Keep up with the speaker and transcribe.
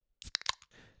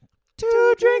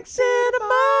Drink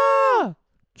Cinema!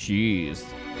 Cheers.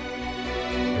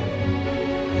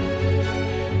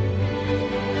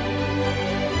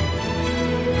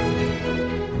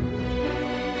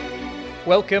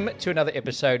 Welcome to another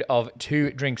episode of Two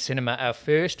Drink Cinema, our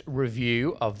first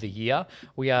review of the year.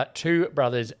 We are two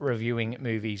brothers reviewing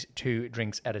movies 2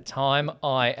 drinks at a time.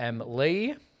 I am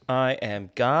Lee. I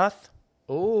am Garth.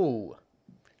 Ooh.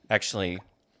 Actually,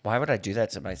 why would I do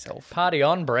that to myself? Party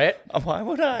on, Brett. Why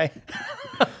would I?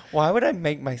 Why would I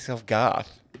make myself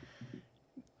Garth?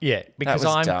 Yeah, because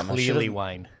was I'm dumb. clearly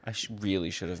Wayne. I really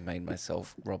should have made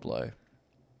myself Rob Lowe.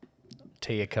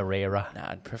 Tia Carrera.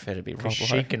 Nah, I'd prefer to be Rob 'Cause Lowe.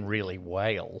 she can really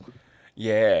wail.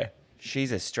 Yeah.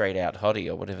 She's a straight out hottie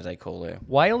or whatever they call her.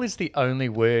 Wail is the only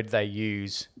word they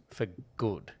use for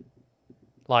good.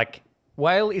 Like,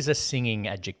 wail is a singing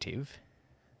adjective,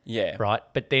 Yeah. right?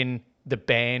 But then the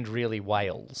band really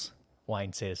wails,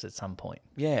 Wayne says at some point.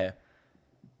 Yeah.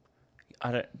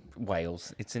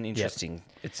 Wales. It's an interesting...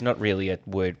 It's not really a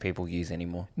word people use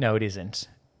anymore. No, it isn't.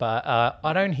 But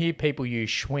I don't hear people use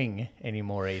schwing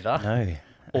anymore either. No. It's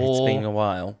Or- been a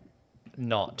while.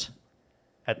 Not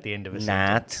at the end of a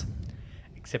sentence. Not.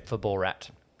 Except for Borat.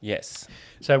 Yes.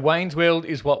 So Wayne's World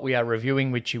is what we are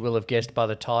reviewing, which you will have guessed by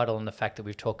the title and the fact that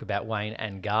we've talked about Wayne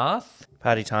and Garth.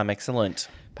 Party time, excellent.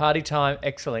 Party time,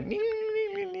 excellent.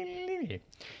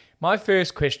 My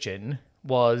first question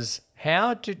was,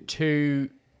 how do two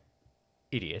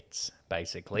idiots,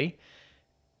 basically,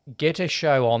 get a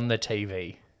show on the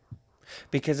TV?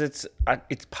 Because it's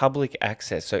public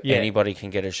access, so Yeah. anybody can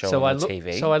get a show So on the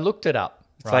TV. So I looked it up.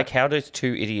 It's right? like, how does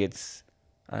two idiots,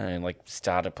 I don't know, like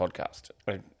start a podcast?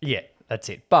 Yeah, that's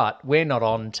it. But we're not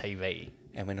on TV.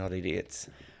 And we're not idiots.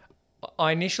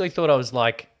 I initially thought I was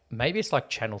like, maybe it's like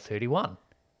Channel 31.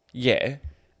 Yeah.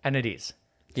 And it is.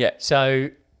 Yeah. So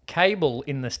cable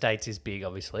in the States is big,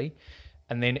 obviously.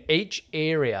 And then each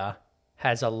area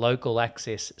has a local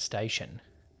access station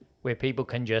where people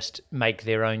can just make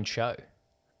their own show.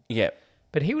 Yeah.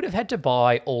 But he would have had to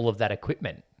buy all of that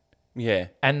equipment Yeah.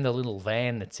 and the little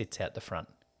van that sits out the front.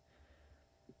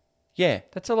 Yeah.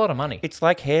 That's a lot of money. It's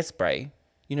like Hairspray.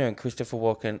 You know, and Christopher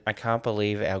Walken, I can't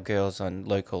believe our girls on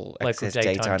local access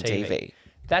daytime TV.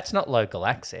 That's not local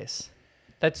access.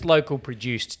 That's local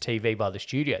produced TV by the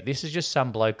studio. This is just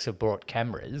some blokes have brought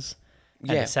cameras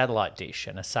and Yeah. a satellite dish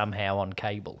and are somehow on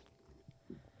cable.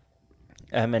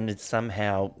 And it's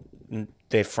somehow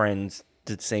their friends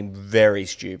that seem very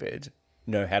stupid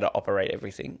know how to operate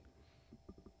everything.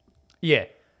 Yeah.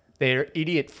 Their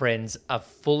idiot friends are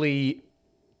fully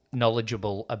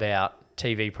knowledgeable about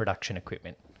TV production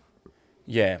equipment.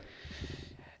 Yeah.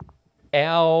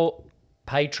 Our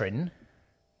patron,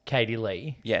 Katie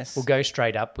Lee, Yes. will go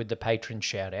straight up with the patron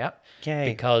shout out. Yay.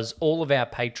 Because all of our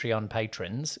Patreon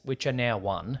patrons, which are now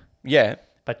one, Yeah.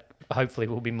 but hopefully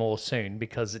will be more soon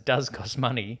because it does cost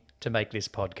money to make this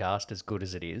podcast as good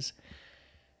as it is.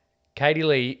 Katie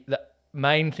Lee, the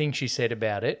main thing she said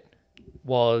about it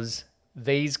was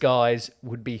these guys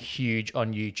would be huge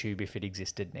on YouTube if it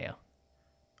existed now.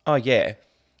 Oh, yeah.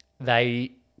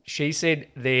 She said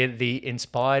they're the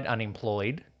inspired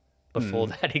unemployed before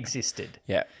that existed.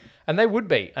 Yeah. And they would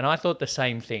be. And I thought the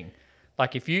same thing.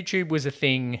 Like if YouTube was a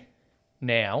thing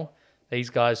now, these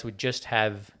guys would just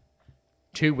have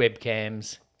 2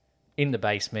 webcams in the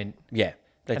basement Yeah.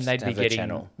 They and just they'd be have a getting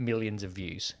channel. millions of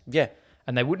views. Yeah.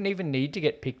 And they wouldn't even need to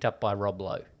get picked up by Rob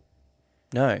Lowe.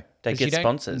 No. They 'Cause get you don't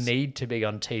sponsors. need to be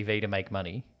on TV to make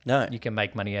money. No. You can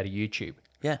make money out of YouTube.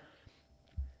 Yeah.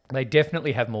 They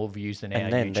definitely have more views than our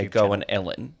And then YouTube they go channel on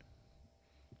Ellen.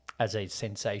 as a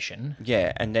sensation.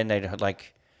 Yeah. And then they'd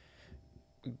like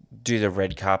do the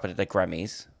red carpet at the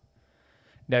Grammys.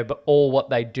 No, but all what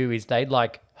they do is they'd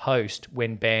like host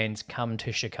when bands come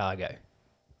to Chicago.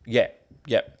 Yeah.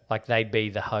 Yeah. Like they'd be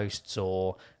the hosts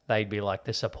or they'd be like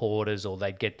the supporters or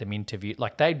they'd get them interviewed.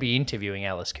 Like they'd be interviewing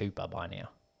Alice Cooper by now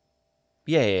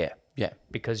Yeah. Yeah. Yeah.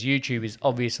 because YouTube is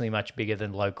obviously much bigger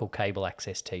than local cable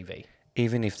access TV.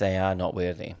 Even if they are not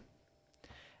worthy.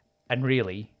 And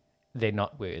really, they're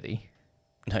not worthy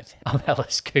No. of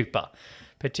Alice Cooper,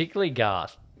 particularly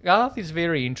Garth. Garth is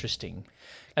very interesting.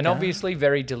 And obviously,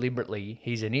 very deliberately,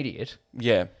 he's an idiot,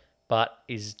 Yeah. but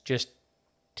is just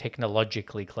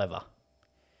technologically clever.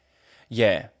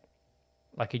 Yeah.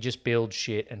 Like he just builds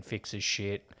shit and fixes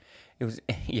shit. It was,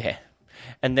 yeah.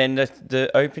 And then the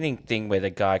opening thing where the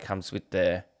guy comes with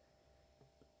the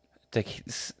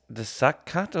suck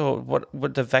cut or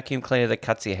what the vacuum cleaner that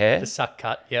cuts your hair. The suck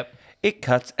cut, yep. It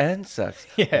cuts and sucks.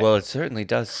 Yeah. Well, it certainly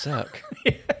does suck.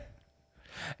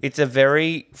 It's a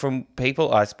very, from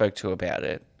people I spoke to about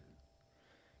it,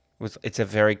 it's a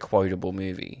very quotable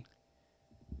movie.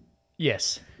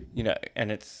 Yes. You know,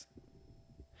 and it's...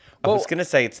 I was going to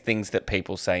say it's things that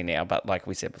people say now, but like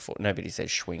we said before, nobody says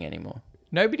schwing anymore.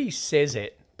 Nobody says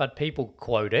it, but people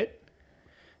quote it.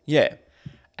 Yeah.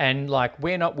 And like,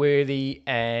 we're not worthy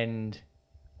and,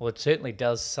 well, it certainly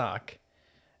does suck.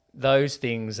 Those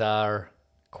things are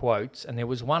quotes. And there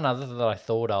was one other that I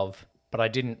thought of, but I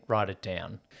didn't write it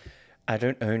down. I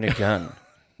don't own a gun,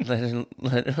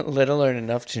 let alone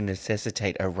enough to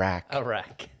necessitate a rack. A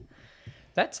rack.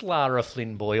 That's Lara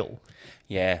Flynn Boyle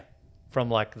Yeah. from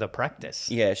like The Practice.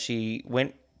 Yeah, she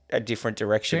went a different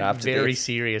direction She went after very this.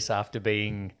 serious after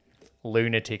being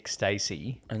lunatic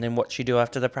Stacey. And then what'd she do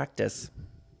after The Practice?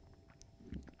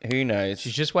 Who knows?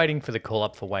 She's just waiting for the call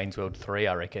up for Wayne's World 3,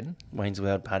 I reckon. Wayne's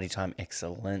World Party Time,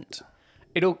 excellent.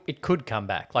 It could come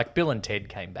back. Like Bill and Ted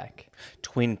came back.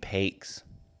 Twin Peaks.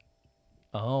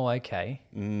 Oh, okay.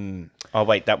 Oh,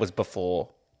 wait, that was before.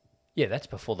 Yeah, that's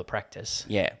before The Practice.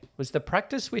 Yeah. Was The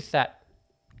Practice with that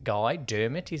guy,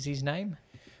 Dermot is his name?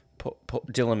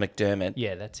 Dylan McDermott.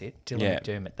 Yeah, that's it. Dylan Yeah.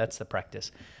 McDermott. That's The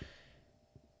Practice.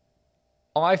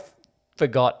 I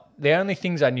forgot. The only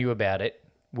things I knew about it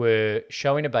were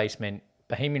Show in a Basement,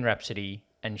 Bohemian Rhapsody,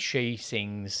 and She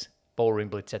Sings Ballroom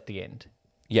Blitz at the end.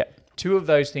 Yeah. 2 of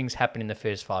those things happen in the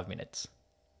first 5 minutes.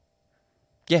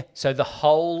 Yeah. So the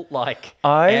whole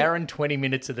hour and 20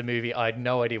 minutes of the movie, I had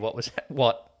no idea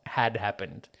what had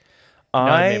happened. No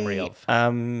memory of.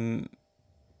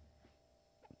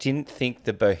 Didn't think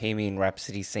the Bohemian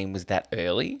Rhapsody scene was that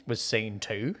early. Was scene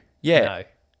 2? Yeah. No.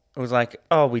 It was like,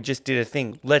 oh, we just did a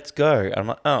thing. Let's go. I'm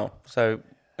like, oh, so,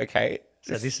 okay.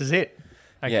 So this is it.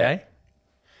 Okay. Yeah.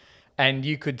 And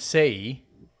you could see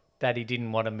that he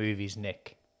didn't want to move his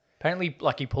neck. Apparently,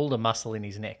 like, he pulled a muscle in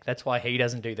his neck. That's why he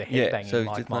doesn't do the Yeah, headbanging so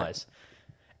like did like- Myers.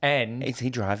 And Is he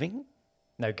driving?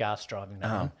 no, Garth's driving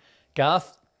that Oh. one.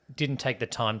 Garth didn't take the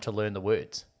time to learn the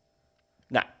words.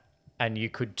 No. And you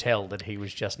could tell that he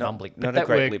was just mumbling. not a that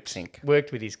great worked- lip sync.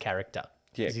 Worked with his character.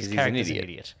 Yeah, 'Cause his 'cause he's an character's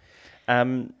idiot.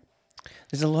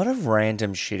 There's a lot of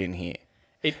random shit in here.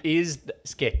 It is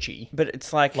sketchy, But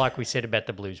it's like we said about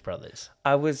the Blues Brothers.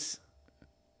 I was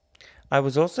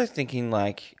also thinking,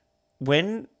 like,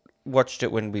 when watched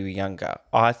it when we were younger,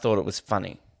 I thought it was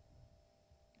funny.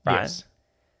 Right? Yes.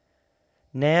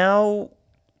 Now,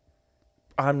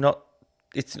 I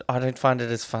don't find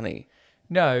it as funny.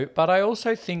 No, but I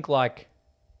also think, like,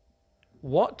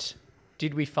 what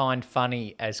did we find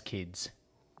funny as kids?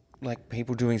 Like,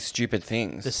 people doing stupid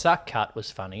things. The suck cut was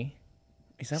funny.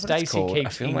 Is that what it's Stacey called? I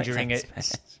keeps feel like injuring that's it. bad.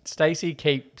 Stacey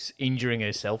keeps injuring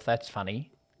herself. That's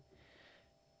funny.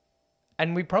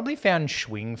 And we probably found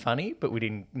Schwing funny, but we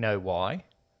didn't know why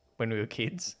when we were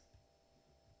kids.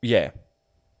 Yeah.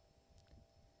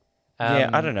 Yeah,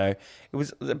 I don't know. It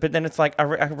was, but then it's like I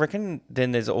reckon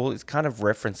then there's all these kind of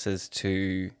references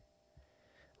to,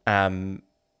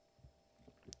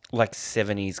 like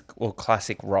 70s or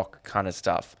classic rock kind of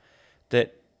stuff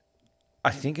that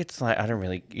I think it's like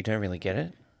you don't really get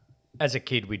it. As a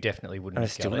kid, we definitely wouldn't I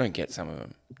have still got it. don't get some of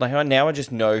them. Like now I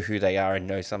just know who they are and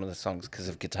know some of the songs because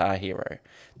of Guitar Hero.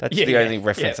 That's Yeah, the yeah, only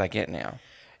reference yeah. I get now.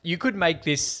 You could make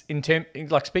this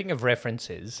like speaking of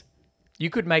references, you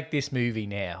could make this movie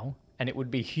now and it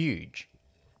would be huge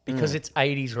because it's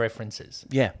 80s references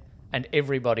Yeah. and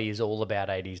everybody is all about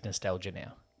 80s nostalgia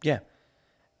now. Yeah.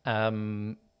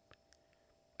 And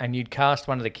you'd cast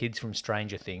one of the kids from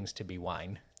Stranger Things to be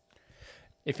Wayne.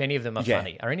 If any of them are Yeah.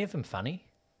 funny. Are any of them funny?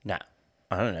 Nah.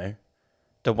 I don't know.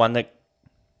 The one that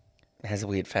has a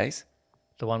weird face?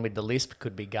 The one with the lisp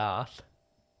could be Garth.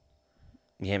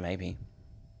 Yeah, maybe.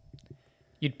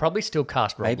 You'd probably still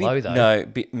cast Rob Maybe. Lowe, though. No,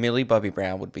 Millie Bobby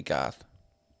Brown would be Garth.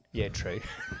 Yeah, true.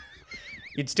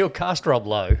 You'd still cast Rob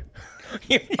Lowe.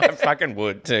 I fucking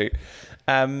would too.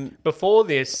 Before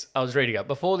this, I was reading up.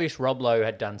 Before this, Rob Lowe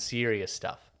had done serious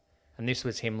stuff. And this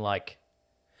was him, like,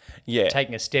 Yeah.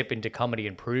 taking a step into comedy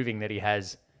and proving that he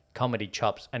has comedy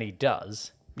chops, and he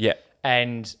does. Yeah.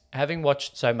 And having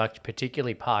watched so much,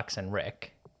 particularly Parks and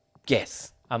Rec,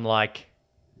 Yes. I'm like,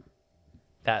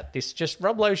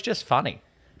 Rob Lowe's just funny.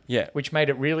 Yeah. Which made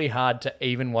it really hard to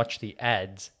even watch the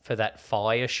ads for that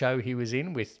Fire show he was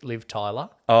in with Liv Tyler.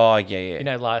 Oh, yeah, yeah. You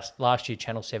know, last year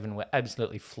Channel 7 were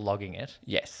absolutely flogging it.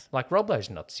 Yes. Like, Rob Lowe's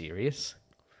not serious.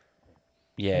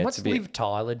 Yeah, And it's what's a bit Liv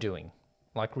Tyler doing?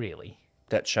 Like, really?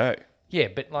 that show. Yeah,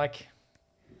 but, like,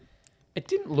 it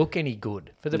didn't look any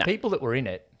good. For the No. people that were in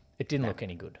it, it didn't look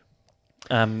any good.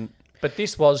 Um, But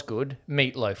this was good.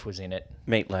 Meatloaf was in it.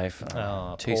 Meatloaf.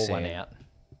 Oh, too pour soon. one out.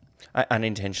 I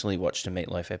unintentionally watched a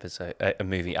Meatloaf episode, a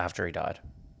movie after he died.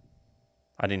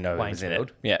 I didn't know he Wayne's was in World?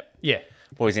 it. Yeah. Yeah.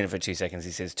 Well, he's in it for 2 seconds.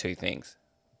 He says 2 things.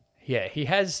 Yeah,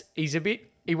 he's a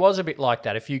bit he was a bit like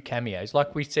that. A few cameos,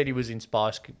 like we said, he was in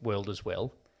Spice World as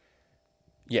well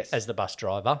Yes. as the bus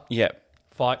driver. Yeah.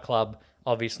 Fight Club,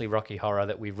 obviously Rocky Horror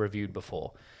that we've reviewed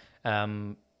before.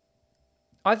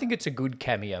 I think it's a good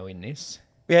cameo in this.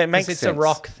 Yeah, it makes 'Cause it's sense. a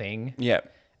rock thing, Yeah.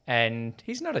 and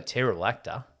he's not a terrible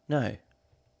actor. No.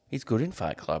 He's good in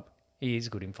Fight Club. He is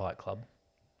good in Fight Club.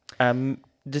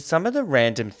 There's some of the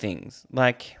random things,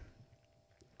 like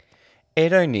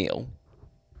Ed O'Neill.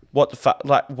 What the fuck?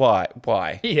 Like,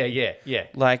 why? Yeah.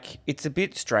 Like, it's a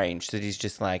bit strange that he's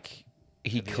just like,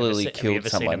 he clearly have you killed ever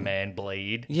seen a someone. man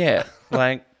bleed? Yeah,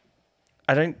 like,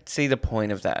 I don't see the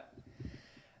point of that.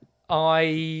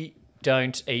 I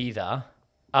don't either,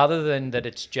 other than that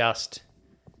it's just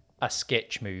a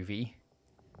sketch movie,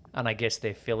 and I guess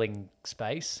they're filling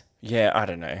space. Yeah, I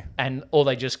don't know. Or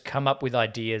they just come up with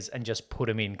ideas and just put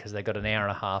them in because they got an hour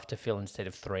and a half to fill instead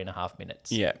of 3.5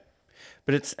 minutes. Yeah.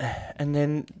 But it's, and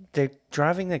then they're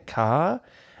driving the car,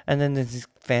 and then there's this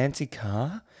fancy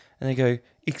car, and they go,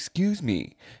 "Excuse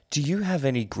me, do you have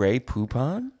any grey poop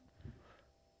on?"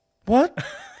 What?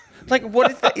 Like,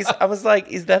 what is that? I was like,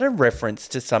 is that a reference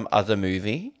to some other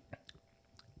movie?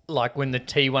 Like when the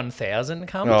T1000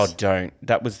 comes. Oh, don't.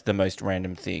 That was the most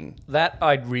random thing. That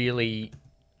I'd really,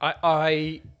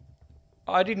 I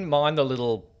didn't mind the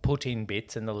little put in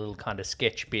bits and the little kind of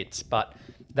sketch bits, but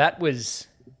that was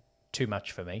too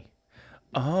much for me.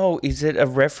 Oh, is it a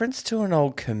reference to an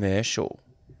old commercial?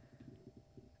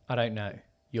 I don't know.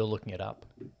 You're looking it up.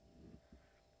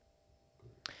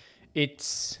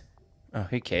 Oh,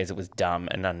 who cares? It was dumb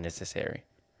and unnecessary.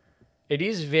 It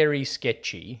is very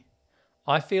sketchy.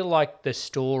 I feel like the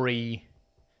story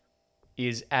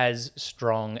is as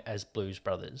strong as Blues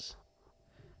Brothers,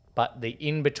 but the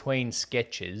in-between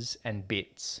sketches and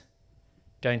bits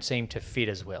don't seem to fit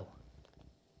as well.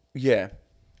 Yeah.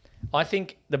 I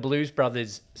think the Blues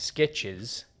Brothers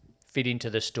sketches fit into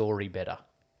the story better.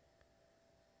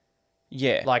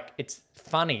 Yeah. Like, it's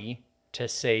funny to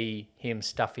see him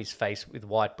stuff his face with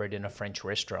white bread in a French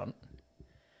restaurant.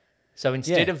 So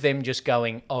instead Yeah. of them just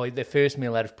going, oh, their first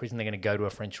meal out of prison, they're going to go to a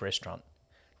French restaurant,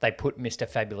 they put Mr.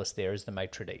 Fabulous there as the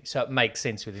maitre d'. So it makes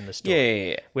sense within the story.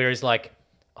 Yeah. Whereas, like,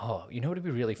 oh, you know what would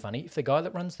be really funny? If the guy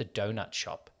that runs the donut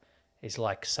shop is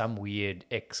like some weird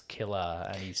ex-killer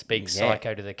and he speaks Yeah.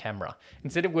 psycho to the camera.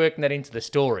 Instead of working that into the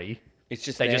story, It's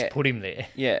just they there. just put him there.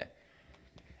 Yeah.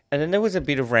 And then there was a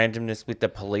bit of randomness with the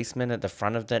policeman at the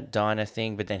front of that diner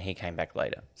thing, but then he came back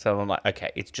later. So I'm like,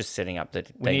 okay, it's just setting up that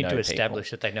We they need know to people.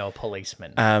 establish that they know a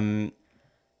policeman.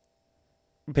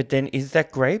 But then is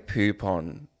that grey poop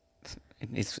on?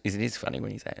 It is funny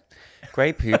when you say it.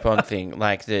 Grey poop on thing,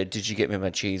 like the "Did you get me my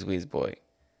cheese whiz, boy?"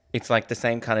 It's like the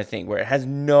same kind of thing where it has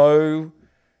no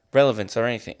relevance or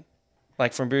anything.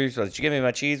 Like from Bruce, did you get me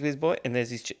my cheese whiz, boy? And there's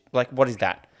this like, what is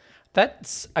that?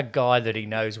 That's a guy that he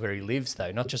knows where he lives,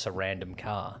 though, not just a random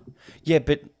car. Yeah,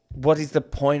 but what is the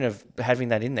point of having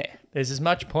that in there? There's as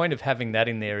much point of having that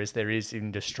in there as there is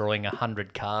in destroying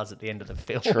 100 cars at the end of the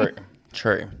film.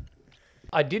 True.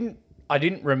 I didn't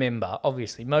remember,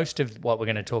 obviously, most of what we're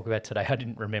going to talk about today, I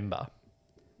didn't remember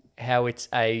how it's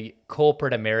a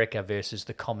corporate America versus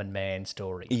the common man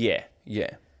story. Yeah.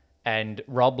 And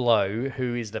Rob Lowe,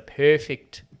 who is the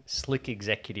perfect slick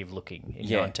executive looking in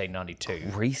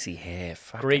 1992. Greasy hair.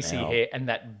 Fucking Greasy hell. hair and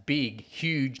that big,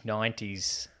 huge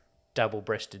 90s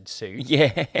double-breasted suit.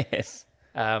 Yes.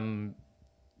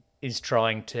 Is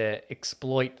trying to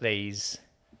exploit these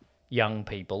young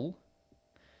people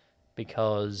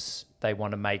because they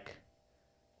want to make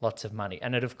lots of money.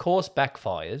 And it, of course,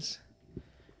 backfires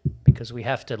because we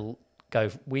have to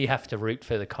root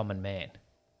for the common man.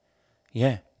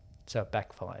 Yeah. So it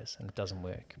backfires and it doesn't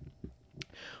work.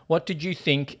 What did you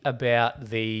think about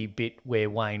the bit where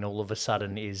Wayne all of a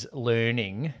sudden is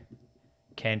learning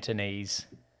Cantonese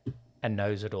and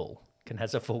knows it all and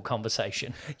has a full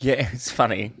conversation? Yeah, it's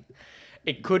funny.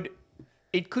 It could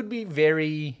be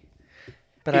very...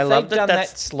 But if I love they'd done that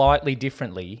that's... slightly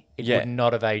differently, it Yeah. would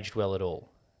not have aged well at all.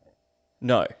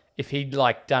 No. If he'd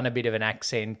like done a bit of an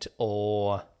accent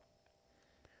or...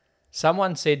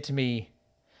 Someone said to me,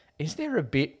 is there a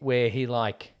bit where he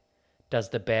like does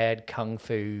the bad kung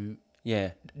fu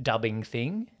Yeah. dubbing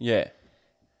thing? Yeah.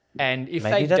 And if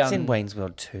Maybe they'd that's done, in Wayne's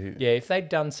World too. yeah, if they'd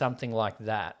done something like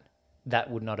that, that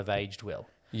would not have aged well.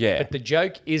 Yeah. But the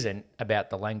joke isn't about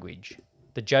the language.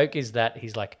 The joke is that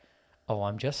he's like, oh,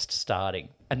 I'm just starting,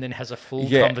 and then has a full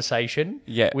Yeah. conversation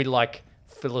Yeah. with like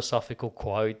philosophical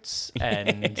quotes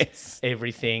and Yes.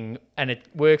 everything. And it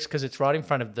works because it's right in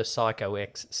front of the psycho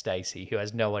ex Stacey, who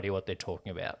has no idea what they're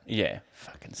talking about. Yeah.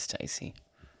 Fucking Stacey.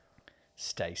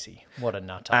 Stacey, what a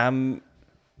nutter.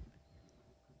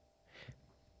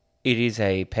 it is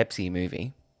a Pepsi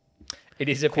movie. It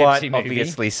is a Quite Pepsi movie.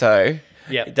 obviously so.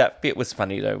 Yep. That bit was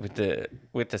funny though with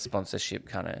the sponsorship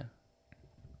kind of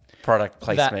product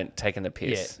placement taking the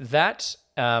piss. Yeah,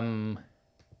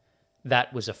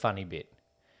 that was a funny bit,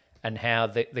 and how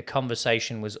the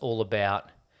conversation was all about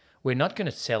we're not going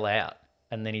to sell out,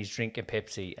 and then he's drinking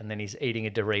Pepsi, and then he's eating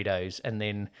a Doritos, and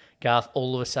then Garth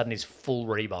all of a sudden is full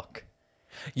Reebok,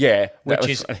 Yeah, that which was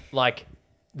is funny. like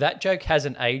that joke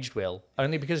hasn't aged well,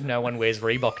 only because no one wears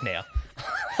Reebok now.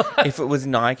 If it was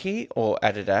Nike or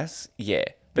Adidas, yeah.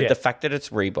 But Yeah. the fact that it's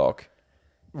Reebok,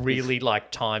 Really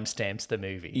like timestamps the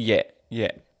movie.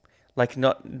 yeah. Like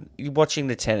not you're watching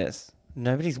the tennis.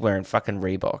 Nobody's wearing fucking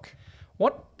Reebok.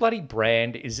 What bloody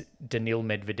brand is Daniil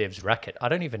Medvedev's racket? I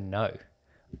don't even know.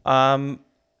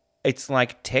 It's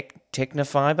like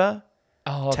Technofiber,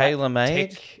 Oh,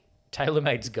 TaylorMade?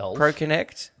 TaylorMade's gold.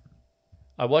 ProConnect.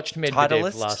 I watched Medvedev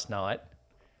Titleist? last night.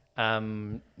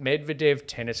 Medvedev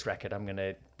tennis racket.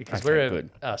 Because Okay, we're good.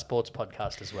 a sports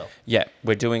podcast as well. Yeah,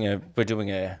 we're doing a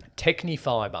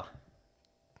Technifiber,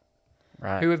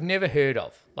 right. who we've never heard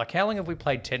of. Like, how long have we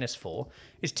played tennis for?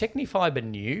 Is Technifiber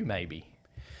new? Maybe.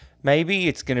 Maybe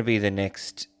it's going to be the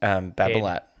next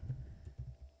Babolat.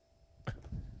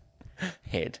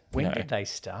 Head. When No. did they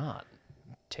start?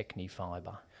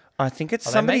 Technifiber. I think it's Oh,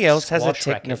 they somebody make else has a squash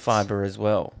rackets. Technofiber as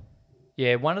well.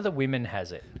 Yeah, one of the women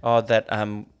has it. Oh, that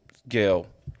girl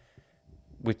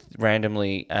with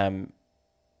randomly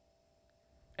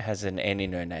has an N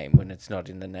in her name when it's not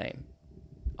in the name.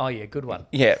 Oh yeah, good one.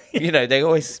 Yeah, they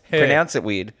always Her. pronounce it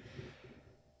weird.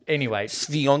 Anyway,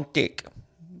 Sviontek.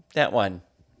 That one.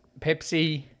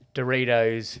 Pepsi,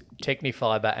 Doritos,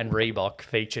 Technifiber, and Reebok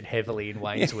featured heavily in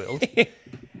Wayne's World.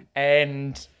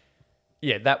 And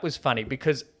yeah, that was funny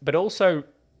but also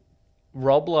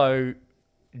Rob Lowe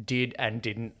did and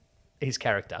didn't, his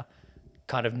character,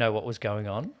 kind of know what was going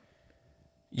on.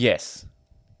 Yes.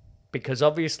 Because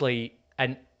obviously,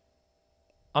 and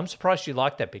I'm surprised you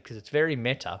like that because it's very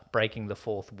meta, breaking the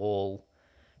fourth wall,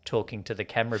 talking to the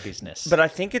camera business. But I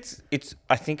think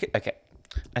I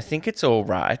think it's all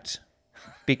right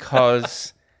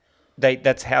because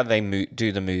that's how they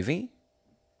do the movie.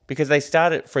 Because they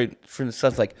start it from the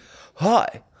stuff like,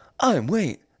 "Hi, I'm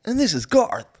Wayne, and this is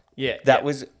Garth." yeah, That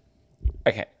was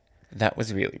okay. That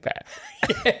was really bad.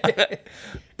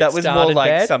 That was more started like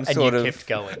bad some and sort you of. kept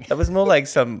going. That was more like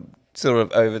some sort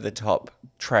of over the top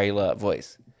trailer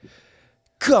voice.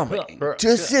 Coming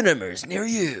to cinemas near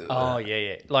you. Oh,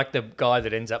 yeah. Like the guy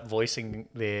that ends up voicing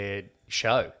their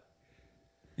show.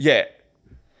 Yeah.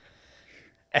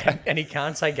 And he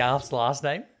can't say Garth's last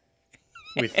name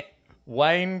with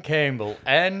Wayne Campbell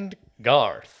and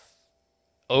Garth.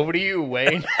 Over to you,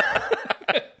 Wayne.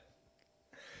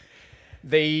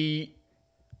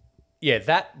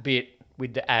 That bit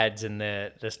with the ads and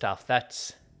the stuff,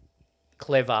 that's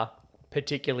clever,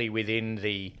 particularly within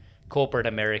the corporate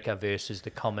America versus the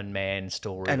common man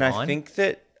storyline. And I think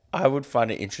that I would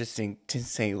find it interesting to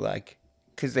see, like,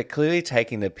 because they're clearly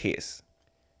taking the piss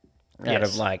out of,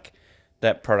 Yes. like,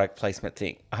 that product placement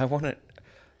thing. I want it.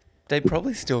 They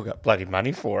probably still got bloody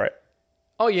money for it.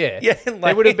 Oh yeah, Yeah, there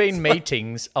like, would have it's been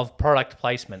meetings of product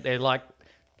placement. They're like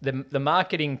the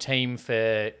marketing team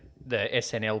for the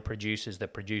SNL producers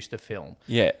that produced the film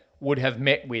Yeah. would have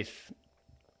met with,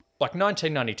 like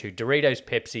 1992, Doritos,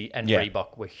 Pepsi, and Yeah.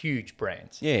 Reebok were huge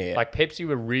brands. Yeah. Like Pepsi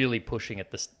were really pushing at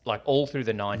this, like all through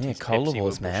the 90s. Yeah, Cola Pepsi were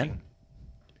Wars, man. pushing.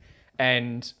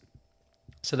 And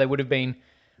so they would have been,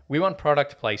 we want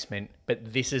product placement,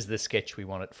 but this is the sketch we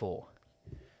want it for.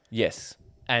 Yes.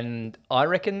 And I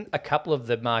reckon a couple of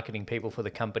the marketing people for the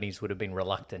companies would have been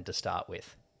reluctant to start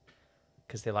with.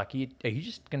 Because they're like, are you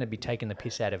just going to be taking the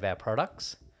piss out of our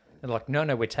products? They're like, no,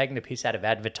 we're taking the piss out of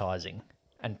advertising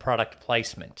and product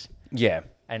placement. Yeah.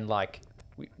 And like,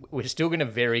 we're still going to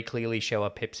very clearly show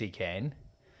a Pepsi can.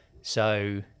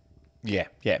 So Yeah.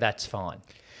 Yeah. that's fine.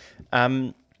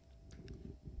 Dana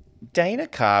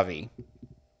Carvey,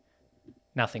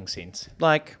 Nothing since.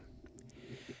 like,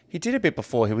 he did a bit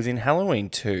before. He was in Halloween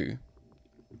 2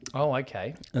 Oh,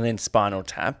 okay. and then Spinal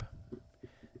Tap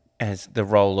as the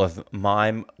role of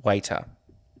mime waiter.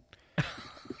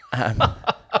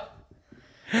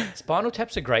 Spinal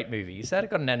Tap's a great movie. Is that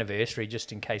got an anniversary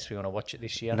just in case we want to watch it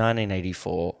this year?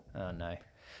 1984. Oh, no.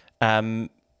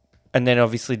 And then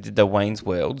obviously did the Wayne's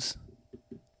Worlds.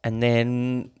 And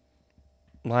then,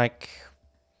 like,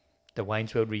 The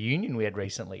Wayne's World reunion we had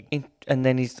recently. and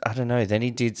then I don't know, then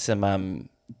he did some,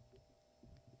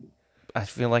 I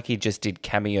feel like he just did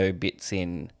cameo bits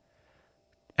in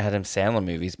Adam Sandler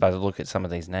movies by the look at some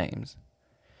of these names.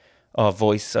 Oh,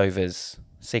 voiceovers,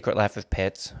 Secret Life of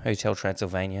Pets, Hotel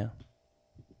Transylvania.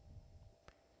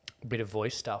 A bit of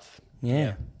voice stuff.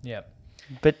 Yeah. Yeah.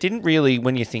 But didn't really,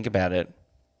 when you think about it,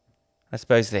 I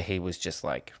suppose that he was just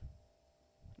like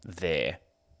there.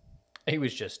 He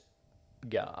was just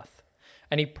Garth.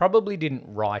 And he probably didn't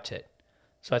write it.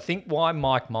 So I think why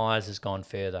Mike Myers has gone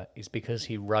further is because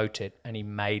he wrote it and he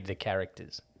made the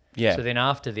characters. Yeah. So then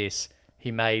after this,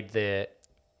 he made the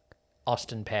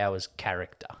Austin Powers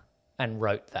character and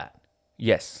wrote that.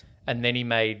 Yes. And then he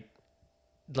made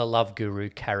the Love Guru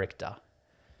character.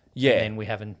 Yeah. And then we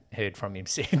haven't heard from him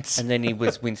since. And then he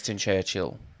was Winston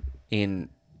Churchill in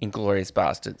Inglourious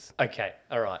Bastards. Okay,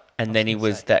 all right. And then he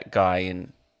was that guy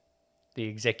in... The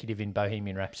executive in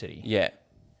Bohemian Rhapsody. Yeah.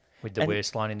 With the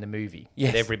worst line in the movie.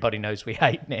 Yes. That everybody knows we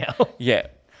hate now. Yeah.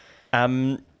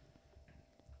 Dana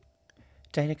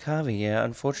Carvey, yeah.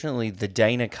 Unfortunately, the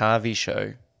Dana Carvey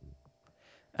show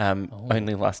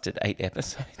only lasted 8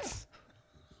 episodes.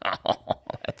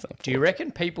 That's Do you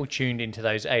reckon people tuned into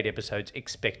those 8 episodes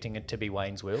expecting it to be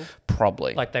Wayne's World?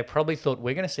 probably. Like, they probably thought,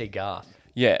 we're going to see Garth.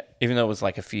 Yeah, even though it was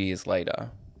like a few years later.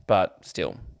 But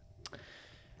still.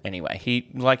 Anyway, he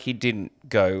didn't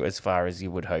go as far as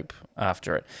you would hope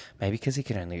after it. Maybe because he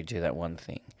could only do that one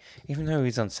thing. Even though he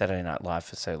was on Saturday Night Live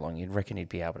for so long, you'd reckon he'd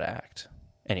be able to act.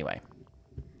 Anyway.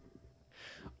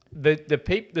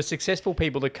 The successful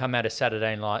people that come out of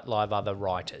Saturday Night Live are the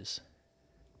writers.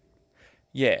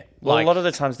 Yeah. Well, Like- a lot of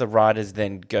the times the writers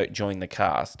then go join the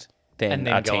cast. Then, And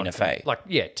then go Tina on from- Fey. Like,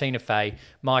 yeah, Tina Fey,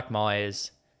 Mike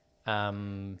Myers.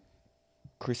 Kristen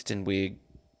Wiig.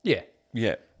 Yeah.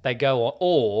 Yeah. They go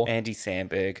on, Andy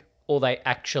Samberg. or they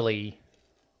actually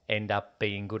end up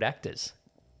being good actors.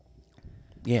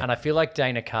 Yeah. And I feel like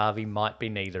Dana Carvey might be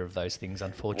neither of those things,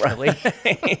 unfortunately.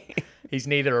 He's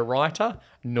neither a writer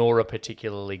nor a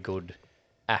particularly good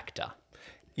actor.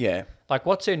 Yeah. Like,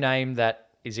 what's her name that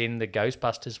is in the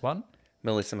Ghostbusters one?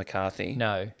 Melissa McCarthy.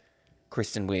 No,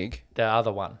 Kristen Wiig. the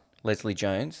other one. Leslie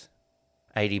Jones.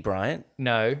 A.D. Bryant.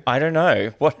 No. I don't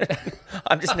know. What?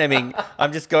 I'm just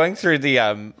going through the,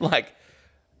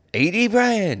 A.D.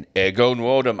 Bryant, Egon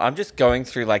Waldem. I'm just going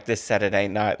through, like, this Saturday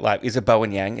Night Live. Is it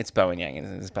Bowen Yang? It's Bowen Yang,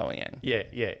 isn't it? It's Bowen Yang. Yeah.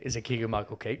 Is it Keegan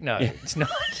Michael Key? No, it's not.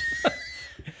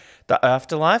 The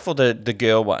Afterlife or the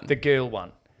girl one? The girl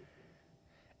one.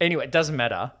 Anyway, it doesn't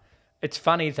matter. It's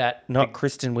funny that... Not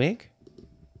Kristen Wiig?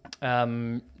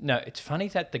 No, it's funny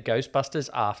that the Ghostbusters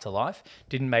Afterlife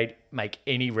didn't make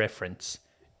any reference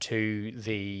to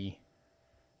the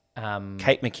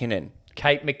Kate McKinnon.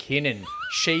 Kate McKinnon.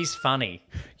 She's funny.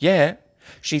 Yeah.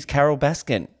 She's Carol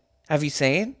Baskin. Have you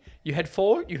seen? You had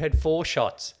four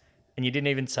shots, and you didn't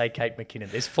even say Kate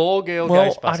McKinnon. There's 4 girl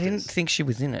Well, Ghostbusters. I didn't think she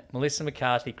was in it. Melissa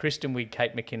McCarthy, Kristen Wiig,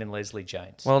 Kate McKinnon, Leslie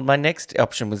Jones, Well, my next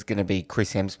option was going to be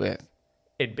Chris Hemsworth.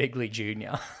 Ed Begley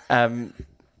Jr.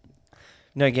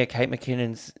 No, yeah, Kate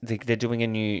McKinnon's... They're doing a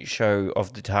new show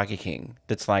of the Tiger King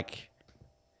that's like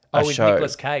a with show.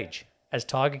 Nicolas Cage as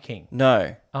Tiger King.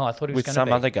 No, Oh, I thought he was with going to some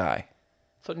be. other guy.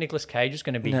 I thought Nicolas Cage was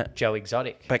going to be No. Joe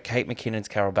Exotic. But Kate McKinnon's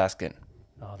Carol Baskin.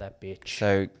 Oh, that bitch.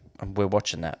 So we're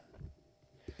watching that.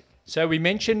 So we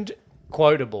mentioned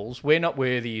quotables. We're Not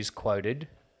Worthy is quoted.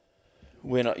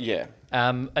 We're not... Yeah.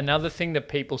 Another thing that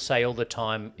people say all the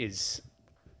time is...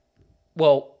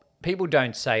 Well, people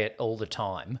don't say it all the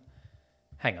time.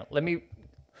 Hang on, let me...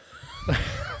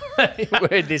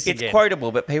 word this It's again.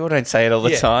 quotable, but people don't say it all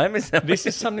the Yeah. time. Is that This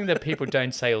is something that people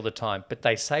don't say all the time, but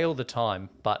they say all the time,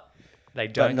 but they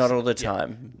don't... But not all the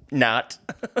time. Not.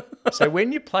 So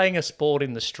when you're playing a sport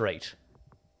in the street,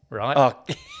 right? Oh,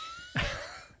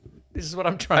 This is what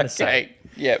I'm trying to say. okay.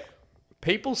 Yep.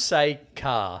 People say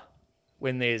car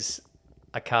when there's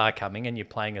a car coming and you're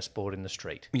playing a sport in the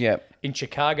street. Yep. In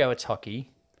Chicago, it's hockey.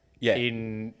 Yeah.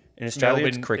 In Australia,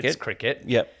 it's Melbourne, cricket. It's cricket.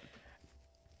 Yep.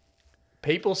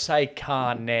 People say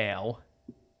car now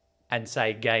and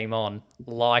say game on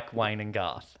like Wayne and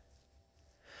Garth.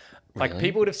 Like, Really?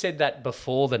 people would have said that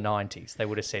before the 90s. They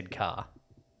would have said car.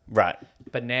 Right.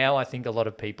 But now I think a lot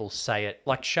of people say it,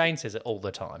 like Shane says it all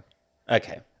the time.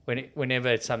 Okay. Whenever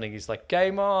it's something, he's like,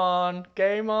 game on,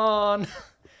 game on.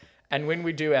 And when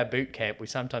we do our boot camp, we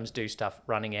sometimes do stuff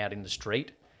running out in the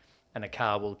street and a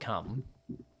car will come.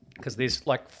 Because there's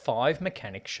like 5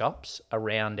 mechanic shops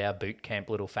around our boot camp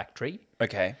little factory.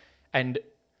 Okay. And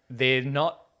they're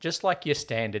not just like your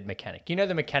standard mechanic. You know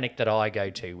the mechanic that I go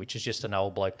to, which is just an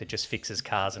old bloke that just fixes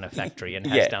cars in a factory and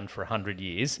has Yeah. done for 100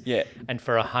 years. Yeah. And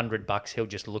for $100, he'll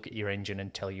just look at your engine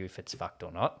and tell you if it's fucked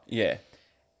or not. Yeah.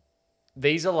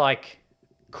 These are like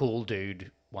cool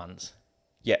dude ones.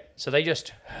 Yeah. So they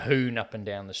just hoon up and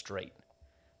down the street.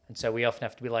 And so we often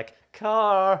have to be like,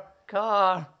 car,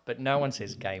 car. But no one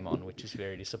says game on, which is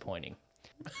very disappointing.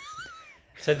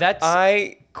 So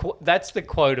that's the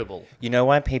quotable. You know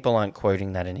why people aren't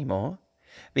quoting that anymore?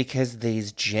 Because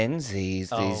these Gen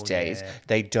Zs these days, yeah.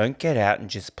 they don't get out and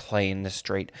just play in the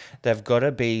street. They've got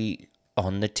to be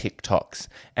on the TikToks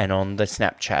and on the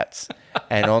Snapchats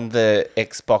and on the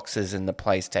Xboxes and the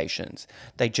PlayStations.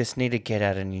 They just need to get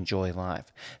out and enjoy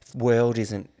life. World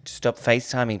isn't... Stop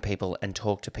FaceTiming people and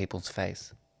talk to people's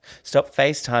face. Stop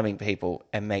FaceTiming people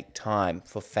and make time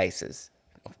for faces.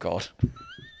 Oh, God.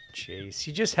 Jeez,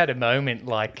 you just had a moment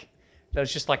like... That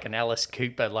was just like an Alice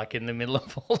Cooper, like in the middle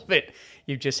of all of it.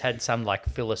 You've just had some like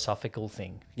philosophical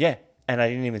thing. Yeah, and I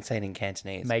didn't even say it in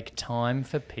Cantonese. Make time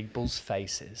for people's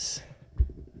faces.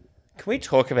 Can we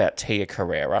talk about Tia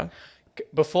Carrera?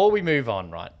 Before we move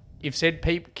on, right? You've said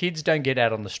kids don't get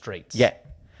out on the streets. Yeah.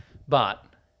 But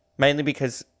Mainly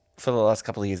because for the last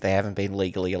couple of years they haven't been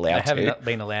legally allowed they haven't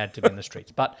been allowed to be in the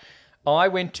streets. But I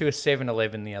went to a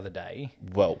 7-Eleven the other day.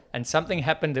 Well, And something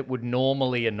happened that would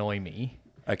normally annoy me.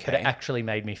 okay. But it actually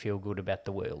made me feel good about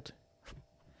the world.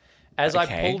 As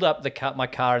Okay. I pulled up my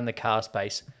car in the car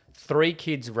space, 3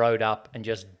 kids rode up and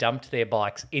just dumped their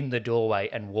bikes in the doorway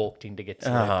and walked in to get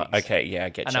Slurpees. Okay, yeah, I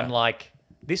get And you. I'm like,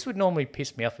 this would normally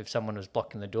piss me off if someone was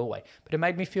blocking the doorway. But it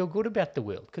made me feel good about the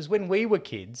world. Because when we were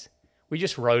kids, we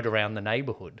just rode around the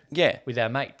neighbourhood Yeah. with our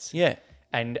mates. Yeah.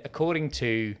 And according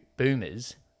to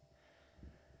boomers,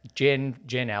 Gen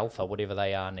Alpha, whatever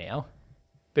they are now,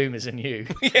 boomers and you,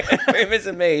 Boomers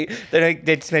and me,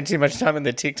 they spend too much time on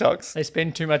the TikToks. they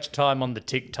spend too much time on the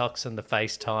TikToks and the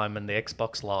FaceTime and the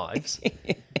Xbox Lives.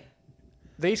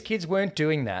 These kids weren't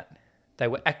doing that. They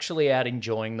were actually out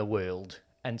enjoying the world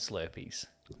and Slurpees.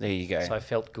 There you go. So I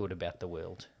felt good about the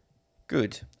world.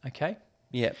 Good. Okay.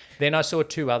 Yeah. Then I saw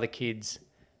 2 other kids.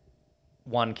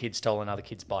 One kid stole another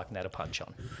kid's bike and they had a punch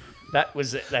on. That's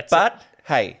But, it.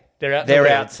 hey, They're out in the they're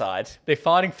world. outside. They're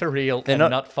fighting for real and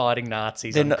not fighting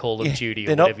Nazis on Call of Duty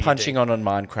or They're whatever not punching on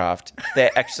Minecraft.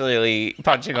 They're actually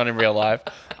punching on in real life.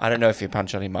 I don't know if you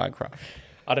punch on in Minecraft.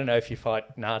 I don't know if you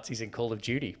fight Nazis in Call of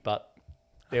Duty, but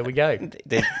there we go.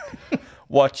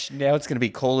 Watch, now it's going to be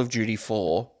Call of Duty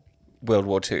 4 World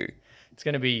War II. It's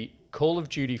going to be Call of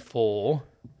Duty 4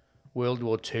 World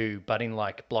War II, but in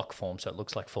like block form, so it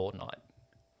looks like Fortnite.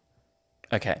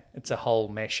 Okay. It's a whole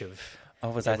mesh of... Oh,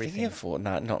 was I thinking of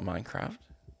Fortnite, not Minecraft?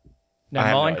 No, I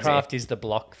have no Minecraft idea. is the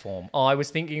block form. Oh, I was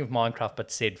thinking of Minecraft,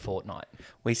 but said Fortnite.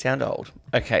 We sound old.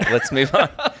 Okay, let's move on.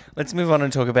 Let's move on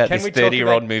and talk about Can this we talk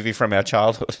 30-year-old about- movie from our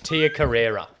childhood. Tia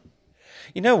Carrera.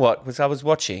 You know what? I was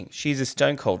watching. She's a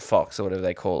stone cold fox, or whatever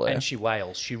they call her. And she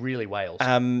wails. She really wails.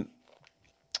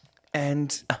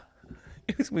 And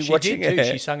it was me she watching did too. her.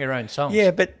 She sung her own songs.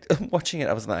 Yeah, but watching it,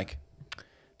 I was like,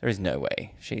 there is no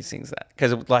way she sings that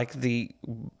because like the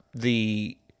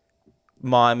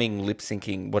miming, lip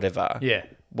syncing, whatever. Yeah.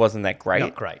 Wasn't that great?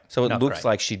 Not great. So it Not looks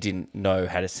great. like she didn't know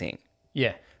how to sing.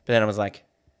 Yeah. But then I was like,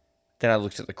 then I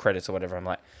looked at the credits or whatever. I'm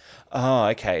like, oh,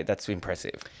 okay, that's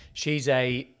impressive. She's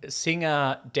a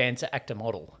singer, dancer, actor,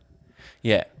 model.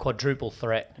 Yeah, Quadruple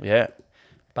threat. yeah.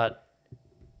 But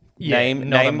yeah,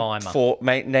 not a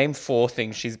mimer. Name 4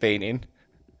 things she's been in.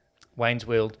 Wayne's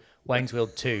World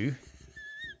 2.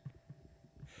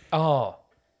 Oh.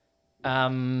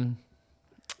 No,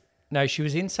 she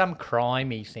was in some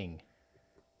crimey thing.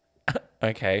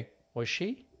 Okay. Was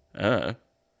she?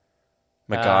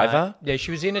 MacGyver? Yeah,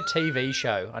 she was in a TV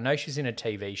show. I know she's in a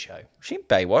TV show. Was she in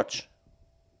Baywatch?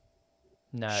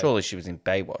 No. Surely she was in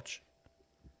Baywatch.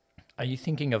 Are you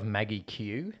thinking of Maggie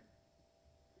Q?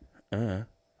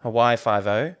 Hawaii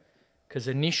Five-0? Because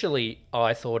initially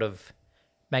I thought of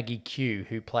Maggie Q,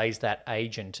 who plays that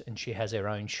agent, and she has her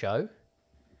own show.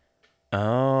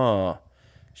 Oh.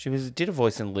 She did a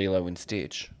voice in Lilo and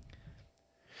Stitch.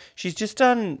 She's just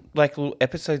done like little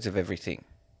episodes of everything.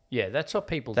 Yeah, that's what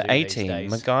people The do these A-Team,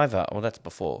 days. MacGyver. Well, that's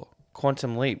before.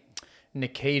 Quantum Leap.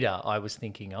 Nikita, I was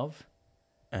thinking of,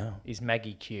 Oh. is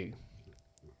Maggie Q,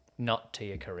 not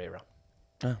Tia Carrera.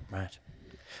 Oh, right.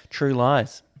 True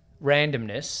Lies.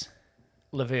 Randomness,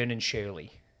 Laverne and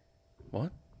Shirley.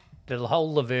 What? The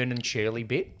whole Laverne and Shirley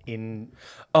bit in...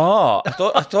 Oh,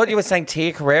 I thought you were saying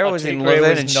Tia Carrera was Tia in Carrera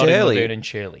Laverne was and not in Shirley. Laverne and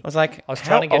Shirley. I was like, I was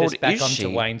how trying to get us old back is onto she?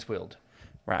 Wayne's World.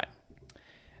 Right.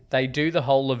 They do the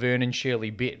whole Laverne and Shirley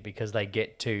bit because they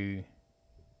get to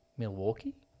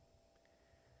Milwaukee?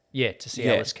 Yeah, to see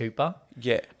Yeah. Alice Cooper.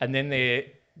 Yeah. And then they're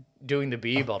doing the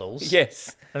beer bottles.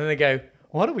 Yes. And then they go,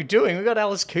 what are we doing? We've got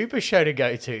Alice Cooper show to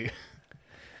go to.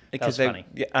 Because was funny.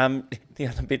 The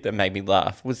other bit that made me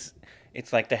laugh was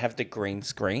it's like they have the green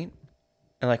screen.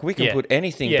 And like, we can Yeah. put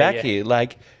anything Yeah, back yeah. here.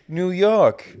 Like, New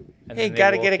York. And Hey, then they're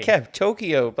gotta get a walking. cab.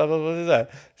 Tokyo. Blah, blah, blah, blah, blah.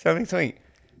 Something sweet.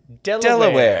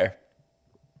 Delaware.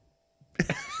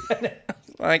 Delaware.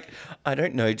 Like, I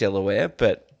don't know Delaware,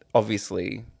 but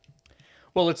obviously...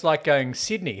 Well, it's like going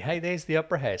Sydney. Hey, there's the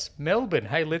Opera House. Melbourne.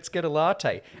 Hey, let's get a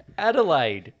latte.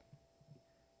 Adelaide.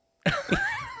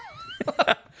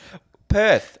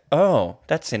 Perth. Oh,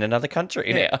 that's in another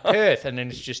country now. Perth. And then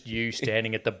it's just you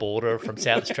standing at the border from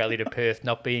South Australia to Perth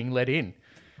not being let in.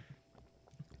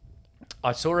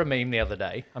 I saw a meme the other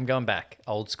day. I'm going back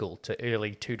old school to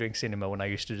early Two Drink Cinema when I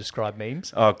used to describe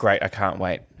memes. Oh, great. I can't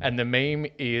wait. And the meme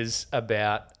is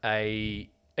about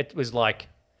it was like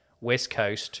West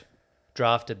Coast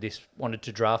wanted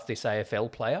to draft this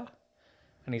AFL player.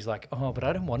 And he's like, oh, but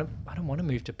I don't want to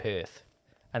move to Perth.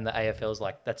 And the AFL's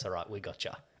like, that's all right, we got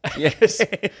you. Yes.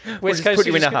 We'll just put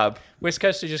you in a hub. West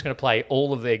Coast are just going to play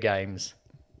all of their games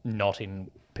not in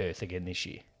Perth again this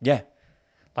year. Yeah.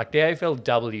 Like the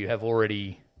AFLW have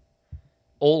already,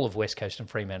 all of West Coast and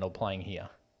Fremantle playing here.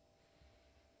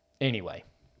 Anyway,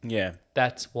 Yeah.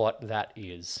 that's what that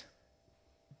is.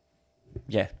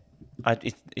 Yeah.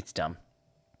 It's dumb.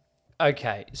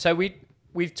 Okay, so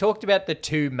we've talked about the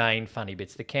two main funny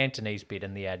bits, the Cantonese bit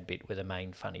and the ad bit were the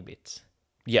main funny bits.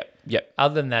 Yep.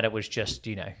 Other than that, it was just,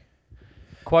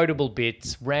 quotable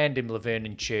bits, random Laverne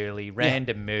and Shirley,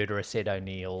 random murderer, said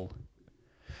O'Neill.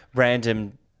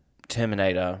 Random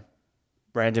Terminator.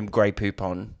 Random Grey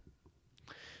Poupon.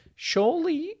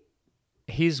 Surely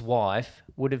his wife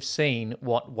would have seen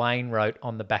what Wayne wrote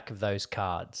on the back of those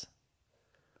cards.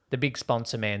 The big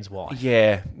sponsor man's wife.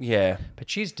 Yeah. But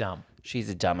she's dumb.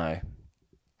 She's a dumbo.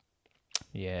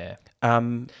 Yeah.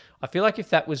 I feel like if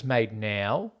that was made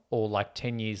now or like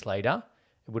 10 years later,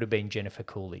 it would have been Jennifer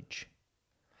Coolidge.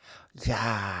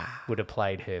 Yeah. Would have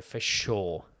played her for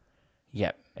sure.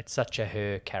 Yep. It's such a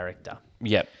her character.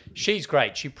 Yep. She's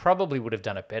great. She probably would have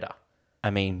done it better.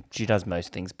 I mean, she does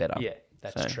most things better. Yeah,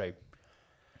 that's true.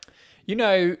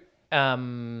 No,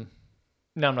 I'm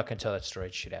not going to tell that story.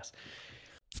 It's shit house.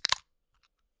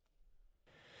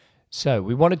 So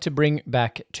we wanted to bring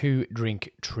back Two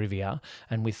Drink Trivia,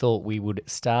 and we thought we would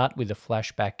start with a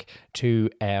flashback to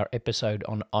our episode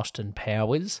on Austin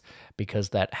Powers,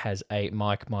 because that has a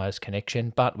Mike Myers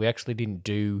connection, but we actually didn't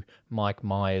do Mike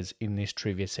Myers in this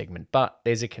trivia segment, but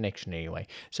there's a connection anyway.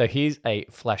 So here's a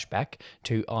flashback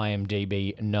to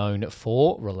IMDb known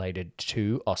for, related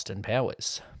to Austin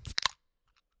Powers.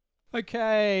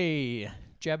 Okay,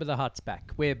 Jabba the Hutt's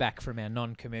back. We're back from our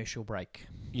non-commercial break.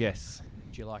 Yes.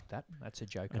 Do you like that? That's a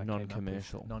joke. A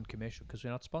non-commercial. Non-commercial, because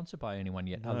we're not sponsored by anyone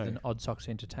yet, other than Odd Socks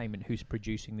Entertainment, who's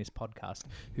producing this podcast,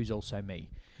 who's also me.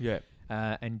 Yeah.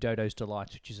 And Dodo's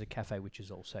Delights, which is a cafe, which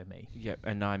is also me. Yep.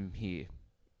 And I'm here.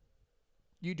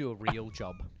 You do a real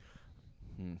job.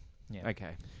 Yeah.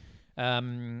 Okay.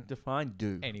 Define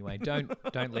do. Anyway,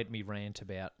 don't let me rant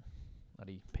about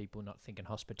bloody people not thinking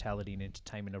hospitality and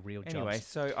entertainment are real jobs. Anyway,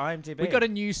 so IMDb. We got a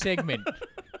new segment.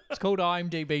 It's called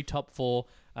IMDb Top 4,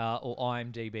 or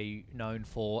IMDb Known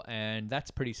For, and that's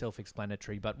pretty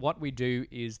self-explanatory. But what we do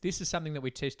is, this is something that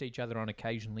we test each other on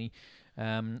occasionally.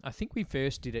 I think we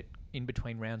first did it in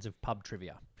between rounds of pub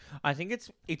trivia. I think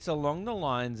it's along the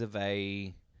lines of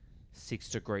a 6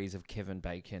 Degrees of Kevin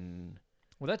Bacon.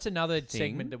 Well, that's another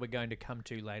segment that we're going to come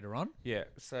to later on. Yeah,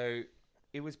 so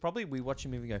it was probably we watch a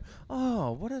movie and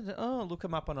go, look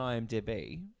them up on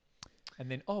IMDb. And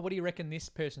then, what do you reckon this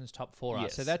person's top 4 are?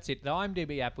 Yes. So that's it. The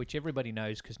IMDb app, which everybody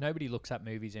knows because nobody looks up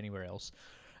movies anywhere else.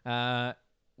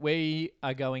 We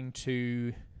are going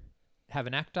to have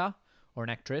an actor or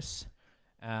an actress,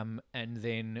 and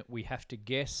then we have to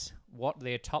guess what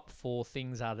their top 4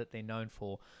 things are that they're known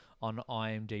for on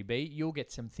IMDb. You'll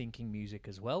get some thinking music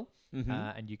as well,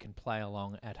 and you can play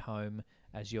along at home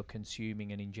as you're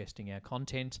consuming and ingesting our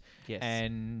content. Yes.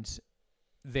 And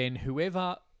then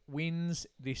whoever wins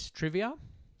this trivia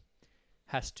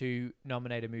has to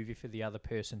nominate a movie for the other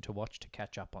person to watch to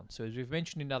catch up on. So as we've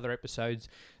mentioned in other episodes,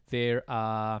 there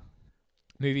are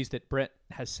movies that Brett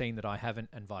has seen that I haven't,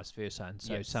 and vice versa. And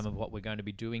so some of what we're going to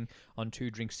be doing on Two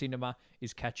Drink Cinema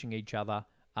is catching each other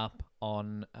up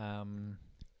on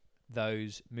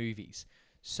those movies.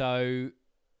 So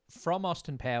from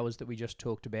Austin Powers that we just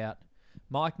talked about,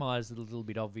 Mike Myers is a little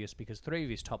bit obvious because 3 of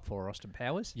his top 4 are Austin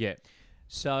Powers. Yeah.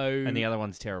 So And the other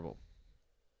one's terrible.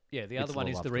 Yeah, the other one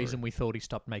is the reason we thought he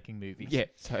stopped making movies. Yeah,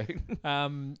 so...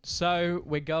 So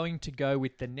we're going to go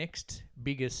with the next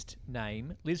biggest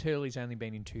name. Liz Hurley's only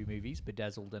been in 2 movies,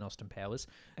 Bedazzled and Austin Powers.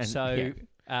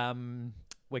 And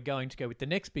we're going to go with the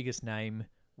next biggest name,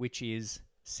 which is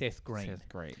Seth Green. Seth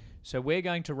Green. So we're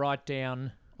going to write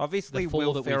down... Obviously, the 4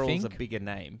 Will that we Ferrell's a think. bigger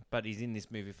name, but he's in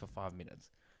this movie for 5 minutes.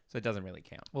 So it doesn't really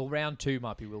count. Well, round 2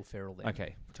 might be Will Ferrell then.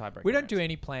 Okay, tiebreaker. We don't do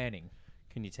any planning.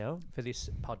 Can you tell? For this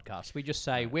podcast. We just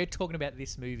say, we're talking about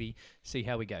this movie, see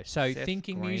how we go. So Seth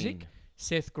thinking Green. music,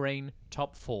 Seth Green,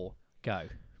 top 4. Go.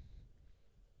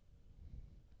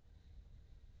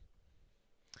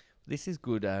 This is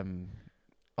good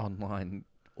online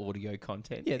audio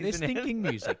content. Yeah, there's isn't it? thinking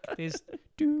music. There's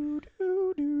do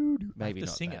do do do. Maybe I have to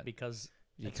not sing that. it because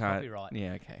You it's can't. copyright.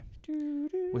 Yeah, okay.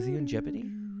 Was he on Jeopardy?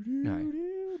 No.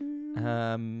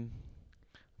 I'm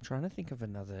trying to think of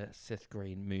another Seth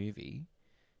Green movie,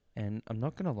 and I'm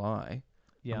not going to lie.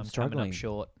 Yeah, I'm I'm coming struggling. up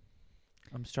short.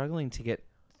 I'm struggling to get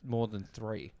more than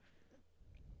 3.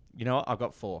 You know what? I've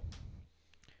got 4.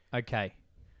 Okay.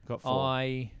 Got 4.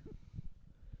 I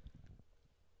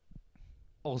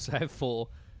also have 4.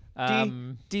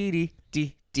 Dee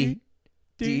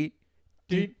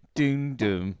doom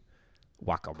doom.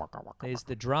 Waka waka waka. There's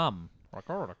the drum.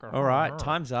 All right,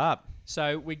 time's up.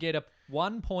 So we get a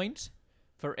 1 point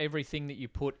for everything that you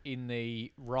put in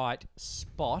the right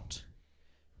spot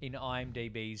in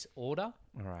IMDb's order.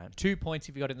 All right. 2 points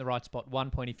if you got it in the right spot. 1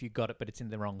 point if you got it, but it's in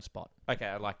the wrong spot. Okay,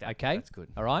 I like that. Okay? That's good.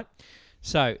 All right.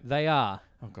 So they are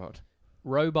Oh God.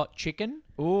 Robot Chicken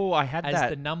Oh, I had as that.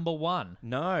 the number 1.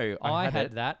 No, I had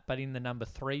it. that, but in the number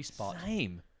 3 spot.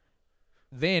 Same.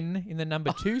 Then in the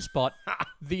number 2 spot,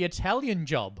 The Italian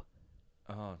Job.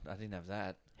 Oh, I didn't have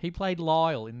that. He played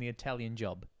Lyle in The Italian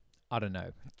Job. I don't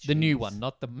know. The new Jeez. one,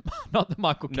 not the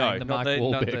Michael Caine, the Mark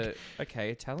Wahlberg.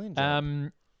 Okay, Italian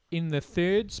job. In the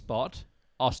 3rd spot,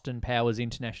 Austin Powers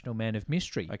International Man of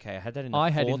Mystery. Okay, I had that in the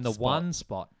I fourth had in the spot. 1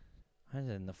 spot. I had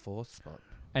it in the 4th spot.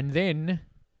 And then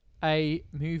a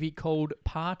movie called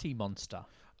Party Monster.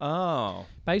 Oh.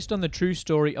 Based on the true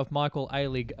story of Michael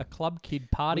Ailig, a club kid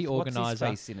party With- what's his organizer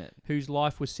face in it? whose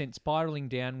life was sent spiraling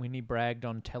down when he bragged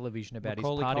on television about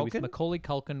Macaulay his party Culkin? with Macaulay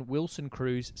Culkin, Wilson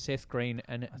Cruz, Seth Green,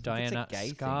 and it's a Diana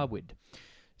gay thing. Scarwood.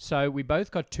 So we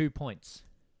both got 2 points.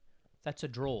 That's a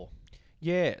draw.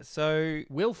 Yeah, so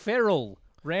Will Ferrell,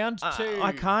 round 2.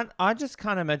 I just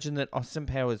can't imagine that Austin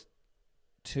Powers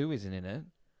 2 isn't in it.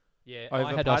 Yeah, Over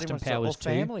I had Party Austin Monster Powers or 2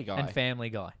 Family Guy. and Family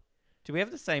Guy. Do we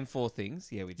have the same 4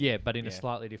 things? Yeah, we do. Yeah, but in a Yeah.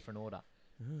 slightly different order.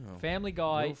 Oh. Family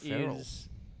Guy Will Ferrell.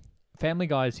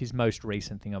 is his most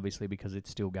recent thing, obviously, because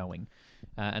it's still going.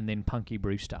 And then Punky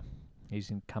Brewster.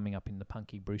 He's coming up in the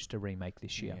Punky Brewster remake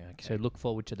this year. Yeah, okay. So look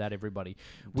forward to that, everybody.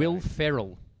 Will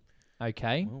Ferrell.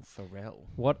 Okay. Will Ferrell.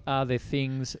 What are the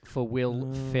things for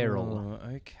Will Ferrell? Oh,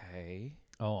 okay.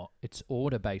 Oh, it's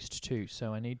order based too,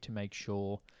 so I need to make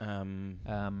sure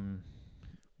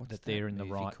What's that they're in the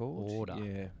movie right called? order.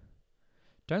 Yeah.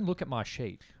 Don't look at my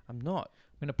sheet. I'm not.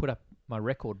 I'm going to put up my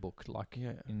record book like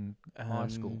Yeah. in high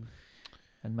school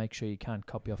and make sure you can't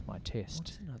copy off my test.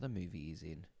 What's another movie he's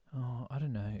in? Oh, I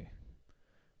don't know.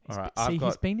 All right, He's I've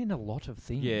got been in a lot of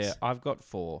things. yeah, I've got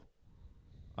 4,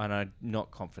 and I'm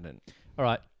not confident. All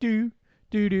right. Do.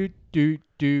 They're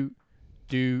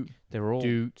all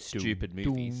Do. stupid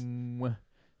movies. Doom.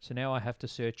 So now I have to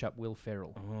search up Will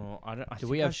Ferrell. Oh, I don't. Do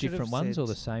we have different ones or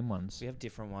the same ones? We have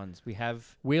different ones. We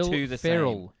have Will 2 the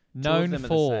Ferrell, same. known them are the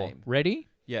for same. ready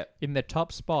Yep. in the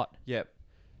top spot, Yep.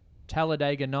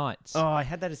 Talladega Nights, Oh, I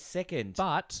had that as second.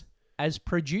 but as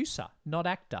producer, not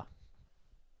actor.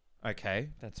 Okay,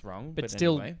 that's wrong. But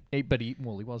still, anyway, he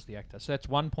was the actor. So that's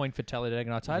 1 point for Talladega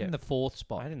Nights. I had Yep. in the 4th I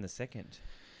spot. had in the second.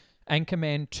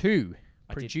 Anchorman 2,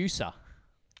 I did- producer.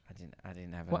 I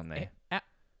didn't have it What- on there.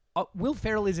 Will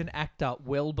Ferrell is an actor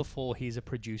well before he's a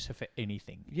producer for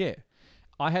anything. Yeah.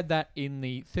 I had that in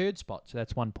the 3rd spot, so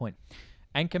that's 1 point.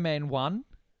 Anchorman 1,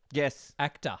 Yes.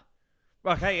 actor.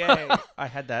 Okay. Yeah. I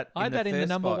had that. I had that in the first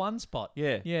number spot. 1 spot.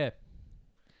 Yeah. Yeah.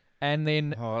 And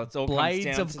then Oh, it's all Blades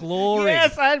comes down of to- Glory.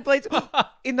 Yes, I had Blades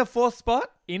in the 4th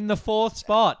spot. in the 4th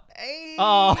spot. Hey,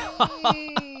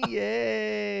 Oh.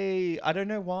 yay! I don't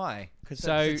know why, because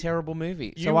So it's a terrible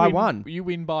movie. You So I win- won. You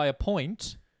win by a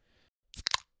point.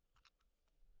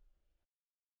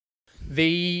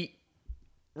 The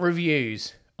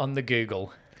reviews on the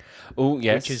Google, Oh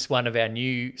yes, which is one of our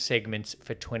new segments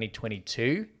for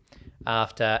 2022,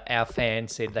 after our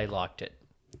fans said they liked it.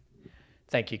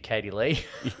 Thank you, Katie Lee.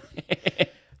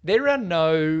 There are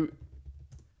no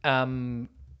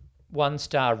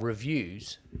 1-star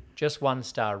reviews, just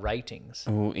 1-star ratings.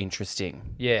 oh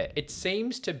interesting. Yeah, it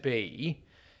seems to be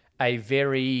a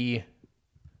very,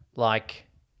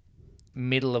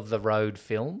 middle of the road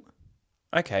film.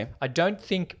 Okay, I don't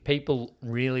think people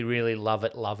really, really love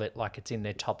it, like it's in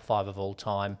their top 5 of all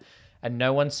time. And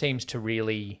no one seems to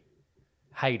really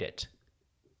hate it.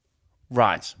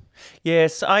 right.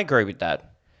 Yes, I agree with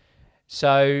that.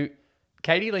 So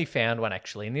Katie Lee found one,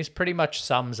 actually, and this pretty much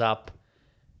sums up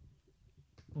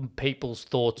people's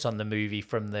thoughts on the movie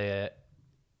from the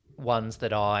ones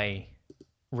that I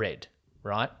read,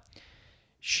 right?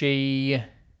 She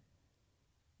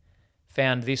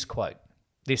found this quote.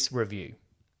 this review.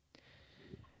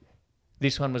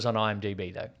 This one was on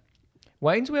IMDb, though.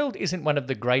 Wayne's World isn't one of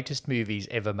the greatest movies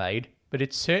ever made, but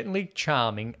it's certainly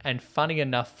charming and funny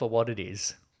enough for what it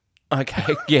is.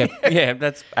 Okay, yeah,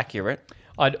 that's accurate.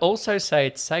 I'd also say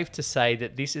it's safe to say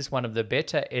that this is one of the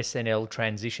better SNL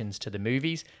transitions to the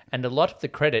movies, and a lot of the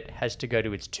credit has to go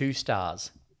to its 2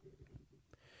 stars.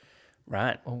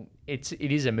 Right. It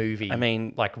is a movie, I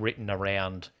mean- like written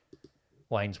around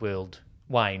Wayne's World,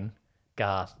 Wayne,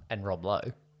 Garth, and Rob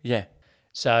Lowe. Yeah.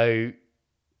 So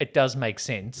it does make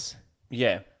sense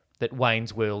Yeah. that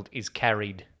Wayne's World is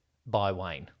carried by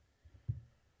Wayne.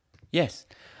 Yes.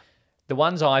 The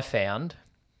ones I found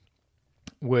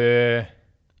were...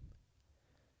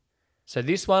 So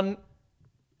this one,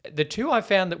 the 2 I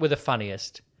found that were the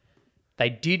funniest, they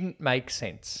didn't make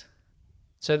sense.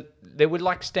 So there were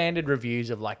like standard reviews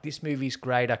of like, this movie's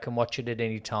great, I can watch it at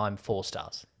any time, 4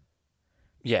 stars.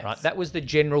 Yes. Right? That was the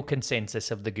general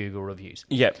consensus of the Google reviews.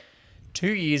 Yep.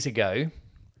 2 years ago,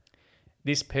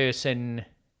 this person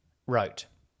wrote,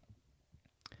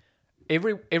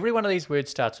 every one of these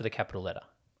words starts with a capital letter.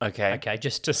 Okay. Okay,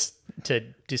 just to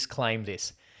disclaim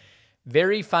this.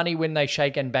 Very funny when they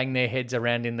shake and bang their heads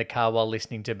around in the car while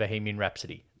listening to Bohemian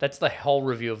Rhapsody. That's the whole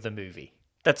review of the movie.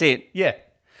 That's it. Yeah.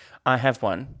 I have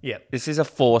one. Yeah. This is a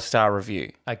 4-star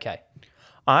review. Okay.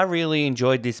 I really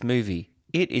enjoyed this movie.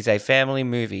 It is a family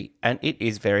movie and it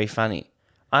is very funny.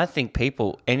 I think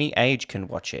people any age can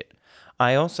watch it.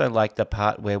 I also like the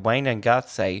part where Wayne and Garth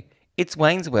say, "It's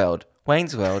Wayne's World,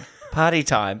 party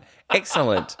time,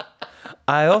 excellent."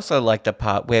 I also like the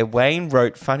part where Wayne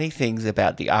wrote funny things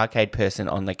about the arcade person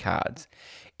on the cards.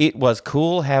 It was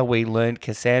cool how we learned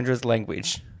Cassandra's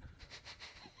language.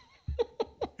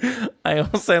 I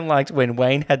also liked when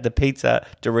Wayne had the pizza,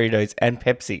 Doritos, and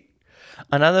Pepsi.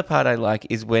 Another part I like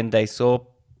is when they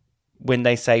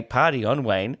say party on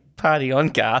Wayne, party on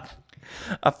Garth.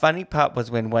 A funny part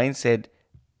was when Wayne said,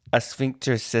 "A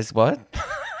sphincter says what?"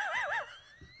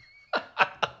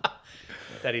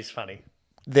 That is funny.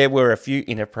 There were a few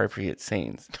inappropriate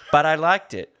scenes, but I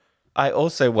liked it. I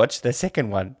also watched the second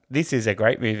one. This is a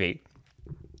great movie.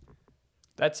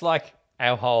 That's like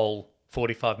our whole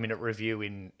 45-minute review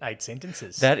in 8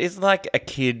 sentences. That is like a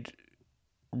kid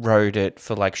wrote it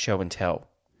for like show and tell.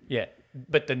 Yeah.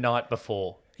 But the night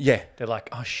before, Yeah. they're like,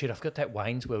 oh shit, I've got that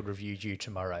Wayne's World review due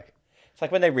tomorrow. It's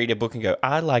like when they read a book and go,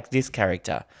 "I like this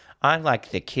character. I like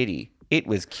the kitty. It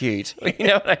was cute." You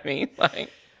know what I mean? Like,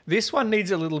 This one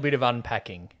needs a little bit of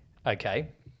unpacking, okay?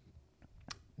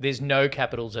 There's no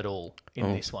capitals at all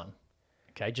in this one,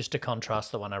 okay? Just to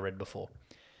contrast the one I read before.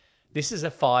 This is a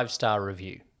 5-star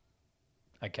review,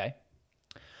 okay?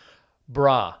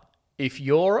 Bruh, if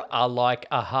you're like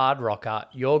a hard rocker,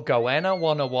 you're goanna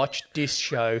wanna watch this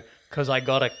show because I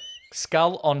got a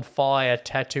skull on fire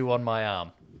tattoo on my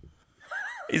arm.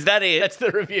 is that it? That's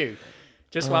the review.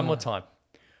 Just one more time.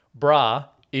 Bruh,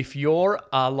 if you're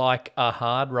like a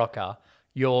hard rocker,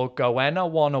 you're goanna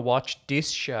wanna watch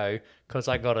this show because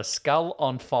I got a skull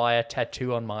on fire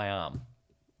tattoo on my arm.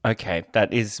 Okay,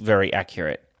 that is very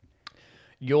accurate.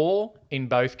 Your, in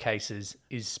both cases,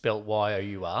 is spelt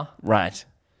Y-O-U-R. Right.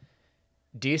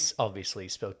 Dis, obviously,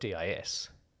 is spelt D-I-S.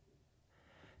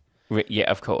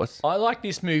 Yeah, of course. I like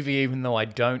this movie even though I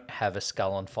don't have a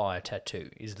skull on fire tattoo.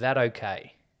 Is that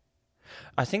okay?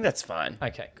 I think that's fine.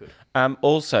 Okay, good.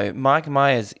 Also, Mike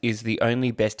Myers is the only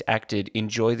best acted.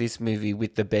 Enjoy this movie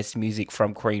with the best music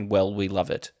from Queen. Well, we love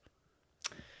it.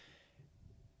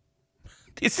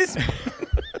 This is...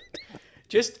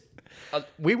 Just,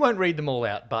 we won't read them all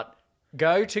out, but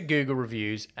go to Google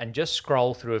reviews and just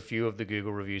scroll through a few of the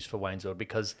Google reviews for Wayne's World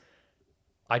because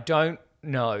I don't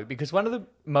know. Because one of the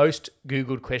most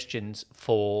Googled questions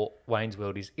for Wayne's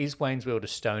World is Wayne's World a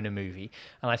stoner movie?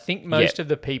 And I think most of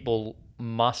the people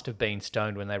must have been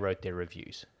stoned when they wrote their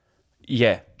reviews,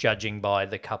 Yeah. judging by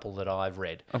the couple that I've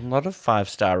read. A lot of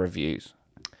 5-star reviews.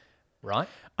 Right?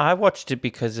 I watched it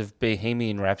because of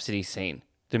Bohemian Rhapsody scene.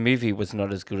 The movie was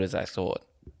not as good as I thought.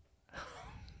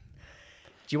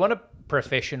 Do you want a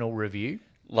professional review?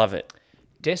 Love it.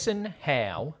 Dessen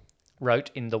Howe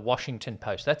wrote in the Washington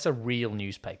Post, that's a real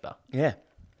newspaper, Yeah.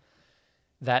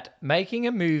 that making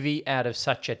a movie out of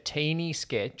such a teeny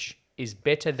sketch is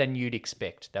better than you'd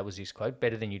expect. That was his quote,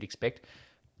 better than you'd expect.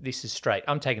 This is straight.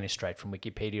 I'm taking this straight from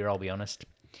Wikipedia, I'll be honest.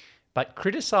 But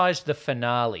criticised the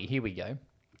finale, here we go,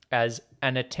 as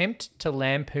an attempt to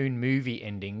lampoon movie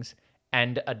endings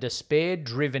and a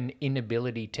despair-driven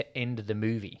inability to end the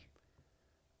movie.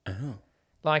 Oh.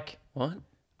 Like, What?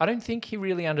 I don't think he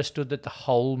really understood that the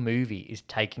whole movie is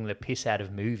taking the piss out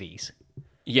of movies.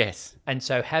 Yes. And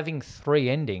so having 3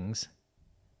 endings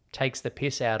takes the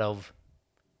piss out of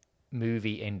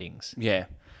movie endings. Yeah.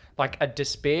 Like a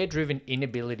despair-driven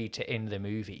inability to end the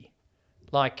movie.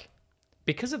 Like,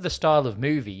 because of the style of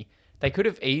movie, they could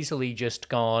have easily just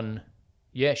gone,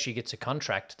 yeah, she gets a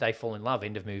contract, they fall in love,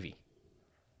 end of movie.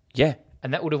 Yeah.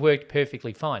 And that would have worked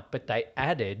perfectly fine. But they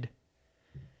added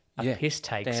a Yeah. piss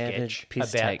take They added sketch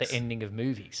piss about takes. the ending of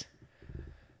movies.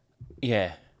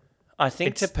 Yeah. I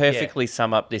think to It's- perfectly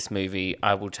sum up this movie,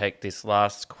 I will take this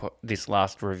last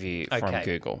review from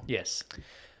Google. Yes.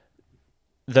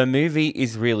 The movie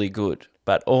is really good,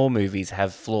 but all movies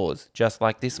have flaws, just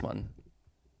like this one.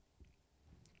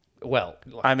 Well,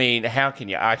 I mean, how can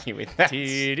you argue with that? that's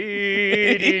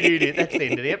the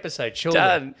end of the episode, surely.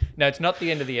 Done. No, it's not the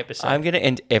end of the episode. I'm going to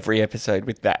end every episode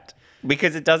with that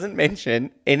because it doesn't mention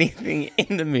anything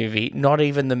in the movie, not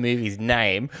even the movie's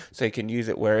name, so you can use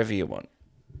it wherever you want.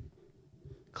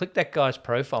 Click that guy's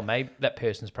profile, maybe that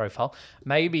person's profile.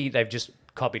 Maybe they've just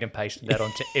copied and pasted that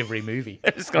onto every movie.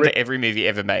 It's gone to every movie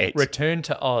ever made. Return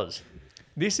to Oz.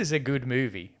 This is a good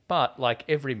movie, but like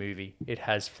every movie, it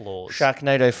has flaws.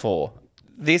 Sharknado 4.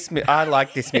 I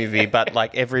like this movie, but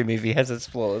like every movie has its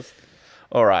flaws.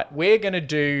 All right. We're going to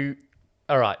do...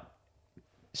 All right.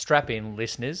 Strap in,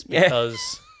 listeners, Yeah.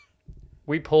 because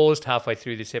we paused halfway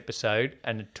through this episode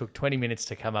and it took 20 minutes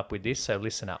to come up with this, so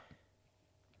listen up.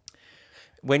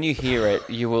 When you hear it,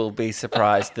 you will be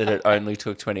surprised that it only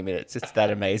took 20 minutes. It's that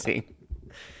amazing.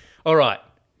 All right.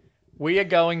 We are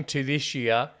going to this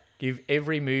year give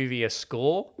every movie a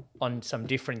score on some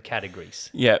different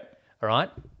categories. Yep. All right?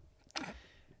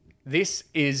 This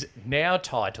is now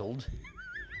titled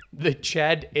the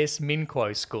Chad S.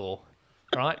 Minquo score,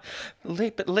 right?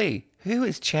 Lee, who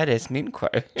is Chad S.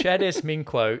 Minquo? Chad S.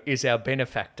 Minquo is our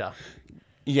benefactor,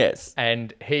 Yes.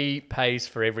 and he pays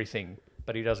for everything,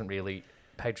 but he doesn't really.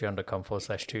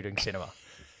 Patreon.com/Two Doing Cinema.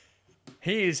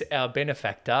 He is our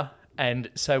benefactor, and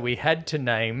so we had to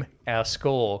name our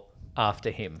score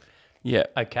after him.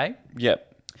 Yep. Okay?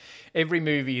 Yep. Every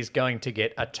movie is going to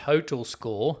get a total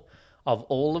score of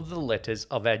all of the letters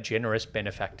of our generous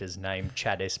benefactor's name,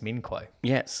 Chad S. Minquo.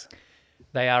 Yes.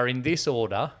 They are in this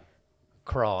order: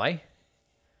 cry,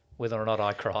 whether or not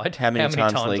I cried. How many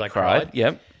times Lee I cried?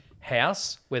 Yep.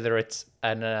 House, whether it's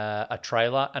a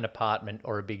trailer, an apartment,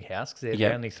 or a big house, because they're Yep.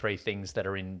 the only three things that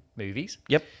are in movies.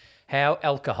 Yep. How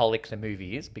alcoholic the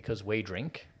movie is, because we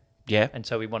drink, Yeah. and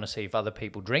so we want to see if other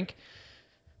people drink.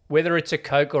 Whether it's a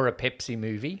Coke or a Pepsi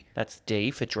movie, That's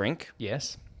D for drink.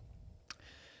 yes.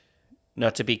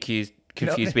 Not to be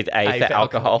confused with A for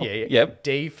alcohol. Yeah, yeah. Yep.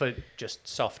 D for just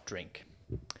soft drink.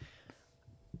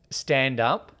 Stand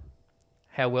up.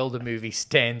 How well the movie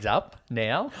stands up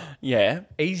now. Yeah.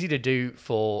 Easy to do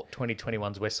for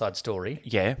 2021's West Side Story.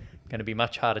 Yeah. Going to be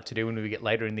much harder to do when we get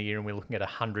later in the year and we're looking at a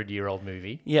 100-year-old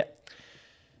movie. Yeah.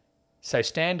 So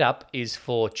stand up is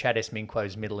for Chad S.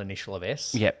 Minquo's middle initial of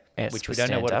S. Yep. S which for we don't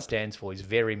know stand what up. it stands for. Is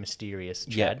very mysterious,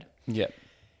 Chad. Yep. Yep.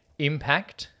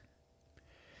 Impact.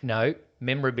 No.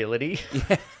 Memorability.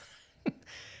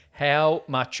 How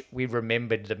much we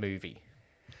remembered the movie.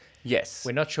 Yes.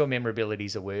 We're not sure memorability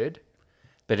is a word,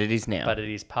 But it is now. but it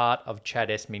is part of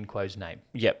Chad S. Minquo's name.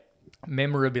 Yep.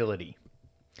 Memorability.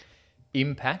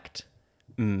 Impact.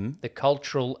 The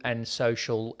cultural and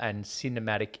social and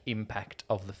cinematic impact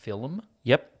of the film.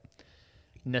 Yep.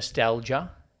 Nostalgia.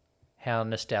 How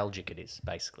nostalgic it is,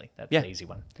 basically. That's Yeah. an easy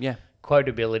one. Yeah.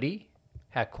 Quotability.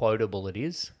 How quotable it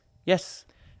is. Yes.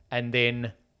 And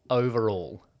then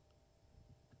overall.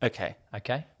 Okay.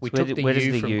 Okay? We So where took do- where the does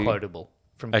U the from U- quotable.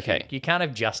 From Okay. Q. You can't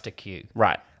have just a Q.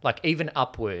 Right. Like even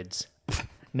upwards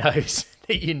knows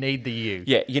that you need the U.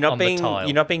 Yeah, you're not on the being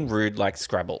tile. rude like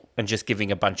Scrabble and just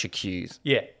giving a bunch of cues.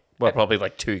 Yeah. Well, probably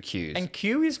like 2 cues. And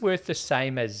Q is worth the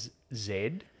same as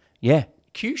Z. Yeah,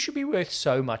 Q should be worth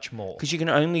so much more because you can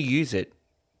only use it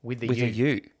with the with U. a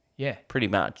U, Yeah. pretty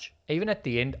much. Even at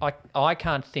the end, I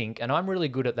can't think, and I'm really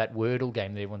good at that Wordle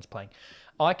game that everyone's playing.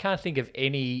 I can't think of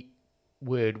any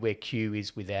word where Q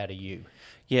is without a U.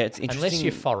 Yeah, it's interesting. Unless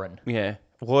you're foreign. Yeah,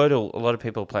 Wordle. A lot of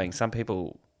people are playing. Some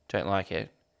people don't like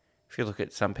it. If you look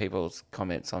at some people's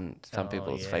comments on some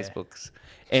people's yeah. Facebooks.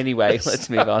 Anyway, let's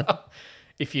move on.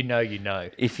 If you know, you know.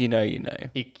 If you know, you know.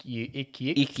 Ick, yick. Ick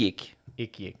yick.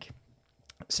 Ick, yick.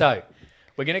 So,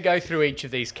 we're going to go through each of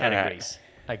these categories.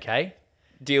 Okay?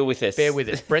 Deal with this. Bear with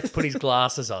us. Brett's put his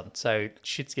glasses on, so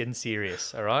shit's getting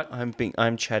serious, all right?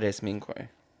 I'm Chad S. Minquo.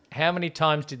 How many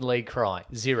times did Lee cry?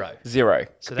 0. 0.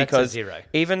 So that's a because 0.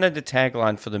 Even though the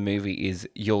tagline for the movie is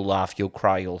 "You'll laugh, you'll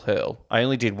cry, you'll hurl," I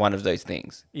only did one of those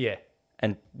things, Yeah.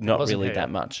 and not wasn't really hurl. that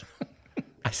much.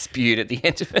 I spewed at the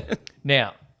end of it.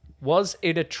 Now, was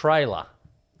it a trailer?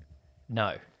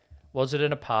 No. Was it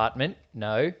an apartment?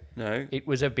 No. No. It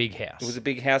was a big house. It was a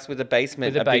big house with a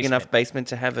basement, With a big enough basement. basement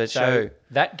to have a So show.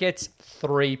 that gets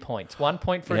 3 points. 1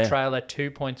 point for Yeah. a trailer, 2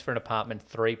 points for an apartment,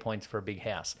 3 points for a big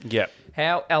house. Yeah.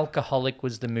 How alcoholic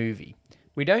was the movie?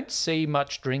 We don't see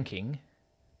much drinking,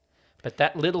 but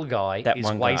that little guy That is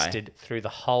one guy. wasted through the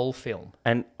whole film.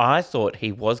 And I thought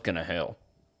he was going to hurl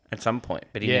at some point,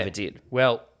 but he never did.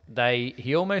 Well,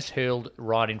 he almost hurled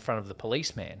right in front of the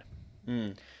policeman. Hmm.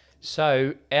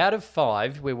 So out of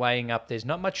 5, we're weighing up. There's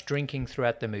not much drinking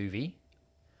throughout the movie,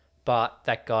 but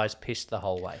that guy's pissed the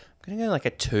whole way. I'm going to go like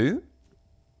a 2.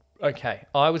 Okay,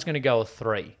 I was going to go a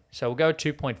 3, so we'll go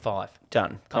 2.5.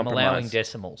 Done. I'm allowing Compromise.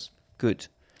 decimals. Good.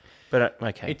 But,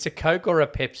 okay. It's a Coke or a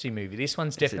Pepsi movie. This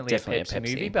one's definitely, definitely a a Pepsi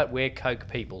Pepsi. movie, but we're Coke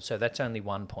people, so that's only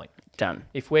 1 point. Done.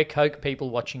 If we're Coke people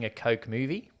watching a Coke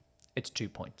movie, it's 2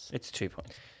 points. It's 2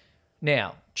 points.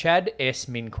 Now, Chad S.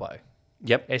 Minquo.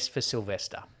 Yep. S for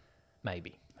Sylvester,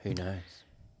 maybe. Who knows?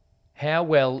 How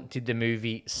well did the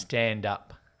movie stand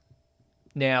up?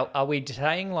 Now, are we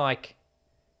saying like,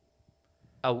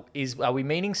 are we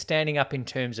meaning standing up in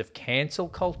terms of cancel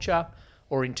culture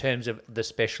or in terms of the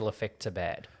special effects are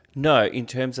bad? No, in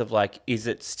terms of like, is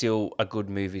it still a good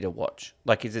movie to watch?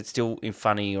 Like, is it still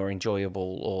funny or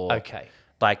enjoyable? Or Okay.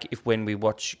 like, if when we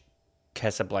watch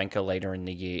Casablanca later in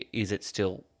the year, is it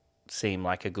still seem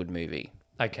like a good movie?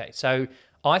 Okay, so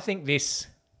I think this,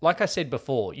 like I said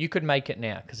before, you could make it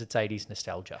now because it's 80s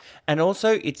nostalgia. And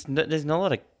also, there's not a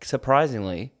lot of,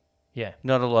 surprisingly, Yeah.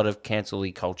 not a lot of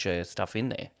cancel-y culture stuff in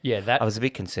there. Yeah, that I was a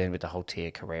bit concerned with the whole Tia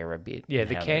Carrera bit. yeah, and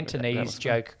the how that Cantonese was-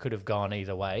 joke could have gone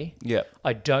either way. Yeah.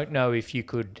 I don't know if you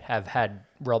could have had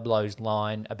Rob Lowe's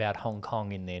line about Hong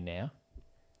Kong in there now,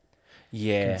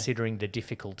 Yeah. considering the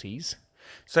difficulties.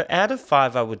 So out of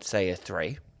 5, I would say a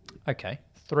 3. Okay,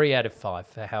 3 out of 5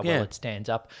 for how well Yeah. it stands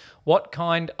up. What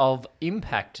kind of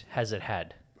impact has it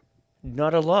had?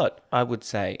 Not a lot, I would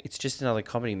say. It's just another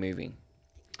comedy movie.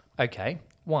 Okay,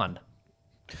 1.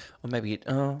 Or maybe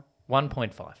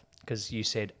 1.5, because you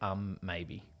said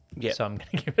maybe. Yeah. So I'm going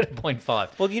to give it a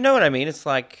 0.5. well, you know what I mean? It's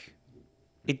like,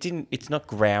 it's not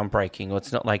groundbreaking, or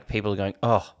it's not like people are going,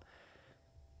 oh,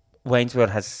 Wayne's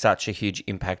World has such a huge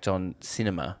impact on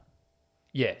cinema.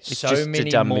 Yeah, just so a many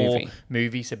dumb more movie.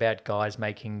 movies about guys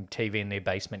making TV in their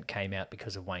basement came out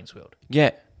because of Wayne's World.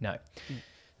 Yeah. No.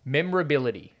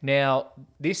 Memorability. Now,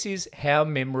 this is how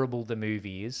memorable the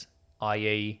movie is,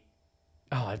 i.e.,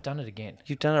 I've done it again.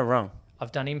 You've done it wrong.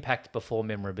 I've done impact before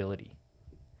memorability.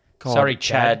 God, Sorry,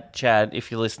 Chad. Chad,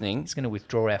 if you're listening. He's going to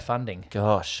withdraw our funding.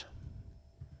 Gosh.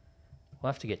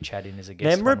 We'll have to get Chad in as a guest.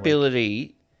 one week.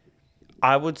 Memorability,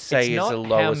 I would say, It's is not a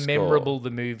lower how score. memorable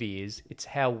the movie is, it's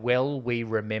how well we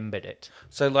remembered it.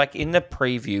 So, like in the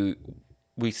preview,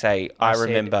 we say, I said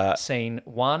remember. scene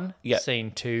 1, Yep.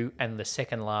 scene 2, and the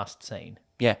second last scene.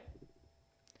 Yeah.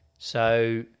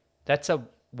 So that's a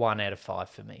 1 out of 5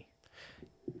 for me.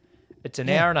 It's an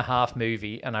hour and a half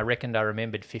movie, and I reckoned I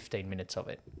remembered 15 minutes of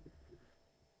it.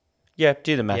 Yeah,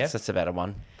 do the maths. Yeah. That's about a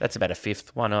 1. That's about a 5th.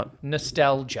 Why not?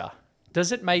 Nostalgia.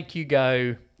 Does it make you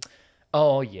go,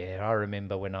 oh, yeah, I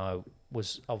remember when I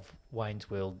was of Wayne's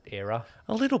World era?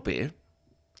 A little bit.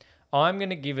 I'm going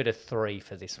to give it a 3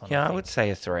 for this one. Yeah, I think. would say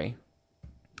a 3.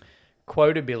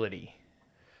 Quotability.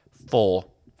 4.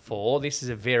 4. This is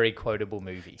a very quotable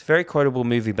movie. It's a very quotable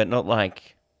movie, but not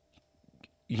like,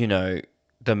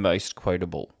 the most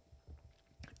quotable.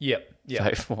 Yep.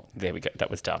 Yep. So, well, there we go.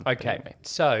 That was done. Okay, Anyway.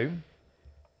 so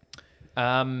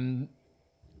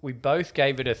we both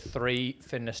gave it a 3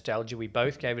 for nostalgia. We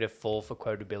both gave it a 4 for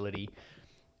quotability.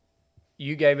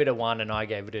 You gave it a 1 and I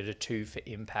gave it a 2 for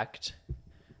impact.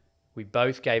 We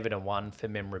both gave it a 1 for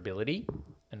memorability.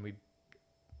 And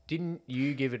didn't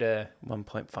you give it a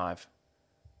 1.5.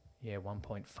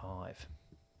 1.5.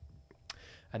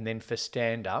 And then for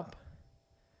stand up,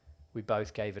 we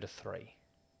both gave it a 3.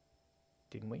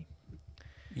 Didn't we?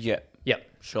 Yeah. Yep.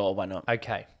 Sure, why not?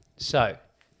 Okay, so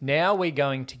now we're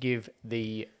going to give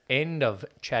the end of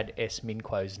Chad S.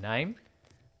 Minquo's name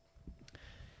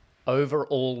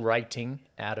overall rating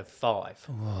out of 5.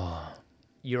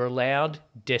 You're allowed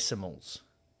decimals.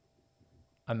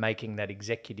 I'm making that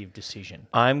executive decision.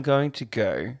 I'm going to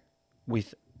go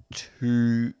with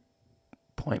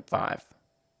 2.5.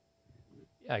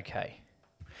 Okay.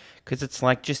 Because it's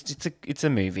like it's a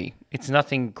movie. It's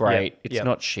nothing great. It's yep.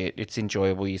 not shit. It's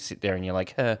enjoyable. You sit there and you're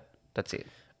like, that's it.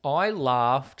 I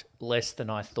laughed less than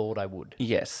I thought I would.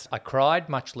 Yes. I cried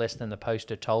much less than the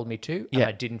poster told me to, and Yeah.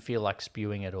 I didn't feel like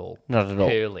spewing at all. Not at all.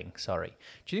 Hurling, sorry.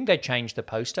 Do you think they changed the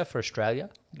poster for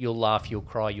Australia? You'll laugh, you'll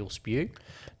cry, you'll spew?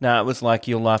 No, it was like,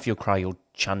 you'll laugh, you'll cry, you'll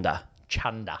chunder.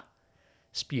 Chunda.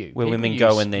 Spew. Where People women use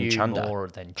go and then spew chunder. more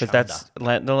than Because chunder. that's the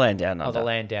land down under. the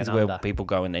land down is where under. people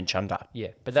go and then chunder. Yeah,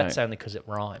 but that's only because it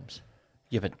rhymes.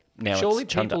 Yeah, but now Surely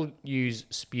it's chunder. people use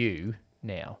spew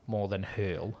now more than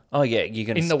hurl Oh, yeah, you're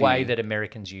going to in the way that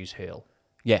Americans use hurl.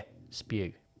 Yeah.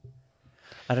 Spew.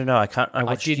 I don't know. I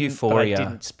watched But Euphoria. I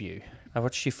didn't spew. I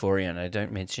watched Euphoria and I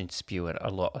don't mention spew it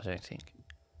a lot, I don't think.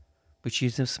 Which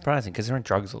is surprising because they're on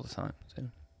drugs all the time. So.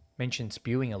 Mentioned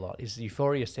spewing a lot. Is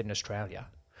Euphoria set in Australia?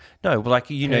 No, but like,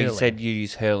 you know, you Hurling. said you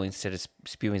use hurl instead of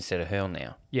spew instead of hurl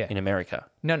now. Yeah. In America.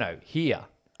 No, here.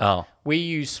 Oh. We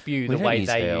use spew We the don't way use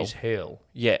they hurl. use hurl.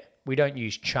 Yeah. We don't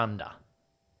use chunder.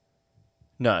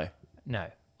 No. No.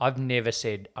 I've never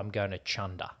said I'm going to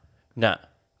chunder. No.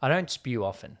 I don't spew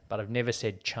often, but I've never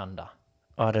said chunder.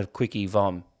 I had a quickie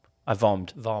vom. I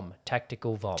vommed. Vom.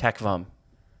 Tactical vom. Tac vom.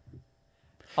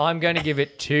 I'm going to give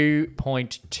it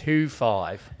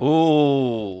 2.25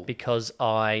 Ooh. because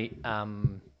I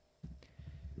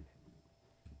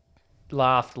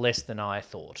laughed less than I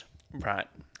thought. Right.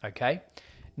 Okay?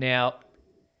 Now,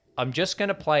 I'm just going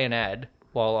to play an ad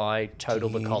while I total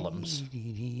the columns.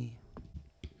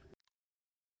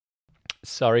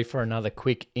 Sorry for another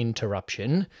quick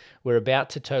interruption. We're about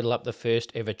to total up the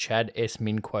first ever Chad S.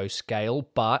 Minquo scale,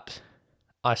 but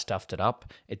I stuffed it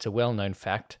up. It's a well-known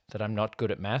fact that I'm not good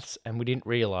at maths, and we didn't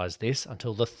realise this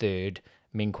until the third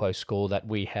Minquo score that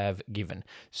we have given.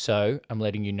 So I'm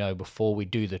letting you know before we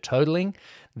do the totaling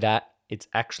that it's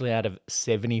actually out of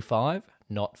 75,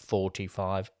 not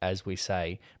 45, as we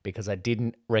say, because I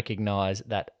didn't recognise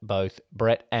that both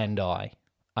Brett and I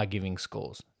are giving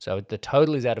scores. So the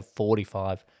total is out of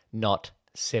 45, not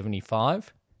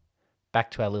 75. Back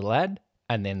to our little ad,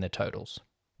 and then the totals.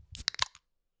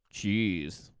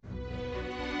 Jeez.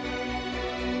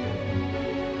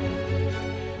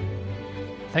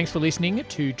 Thanks for listening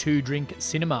to Two Drink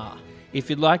Cinema. If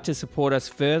you'd like to support us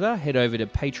further, head over to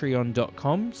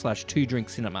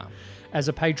patreon.com/2drinkcinema. As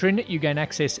a patron, you gain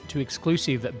access to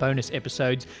exclusive bonus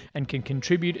episodes and can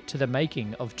contribute to the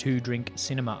making of Two Drink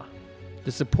Cinema.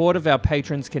 The support of our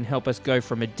patrons can help us go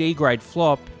from a D-grade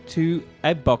flop to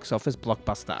a box office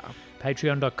blockbuster.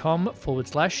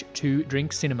 Patreon.com/2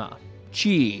 Drink Cinema.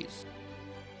 Cheers.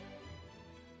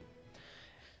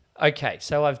 Okay,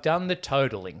 so I've done the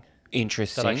totaling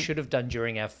Interesting. that I should have done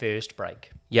during our first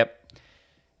break. Yep.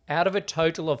 Out of a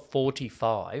total of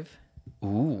 45,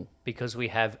 Ooh. because we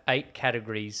have 8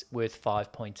 categories worth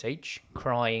 5 points each: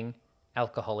 crying,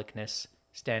 alcoholicness,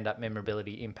 stand-up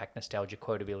memorability, impact, nostalgia,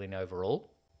 quotability, and overall.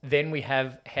 Then we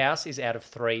have house is out of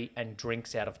 3 and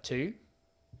drinks out of 2.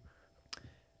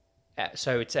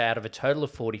 So it's out of a total of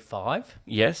 45.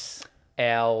 Yes.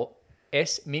 Our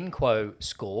S Minquo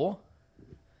score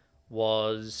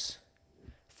was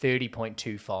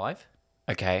 30.25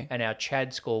 Okay. and our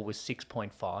Chad score was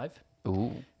 6.5.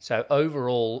 Ooh. So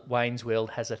overall, Wayne's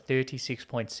World has a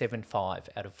 36.75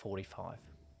 out of 45.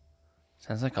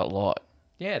 Sounds like a lot.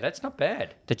 Yeah, that's not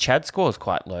bad. The Chad score is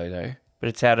quite low though, but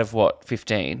it's out of what,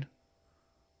 15?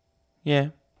 Yeah.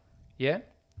 Yeah?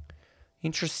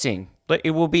 Interesting. But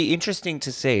it will be interesting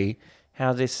to see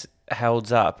how this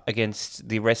holds up against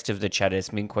the rest of the Chad S.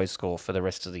 Minquo score for the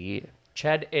rest of the year.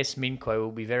 Chad S. Minquo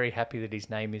will be very happy that his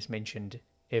name is mentioned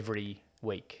every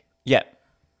week. Yeah.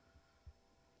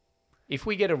 If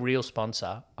we get a real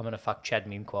sponsor, I'm going to fuck Chad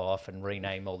Minquo off and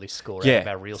rename all this score out of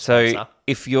our real So sponsor.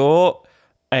 if you're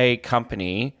a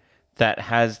company that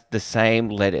has the same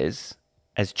letters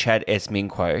as Chad S.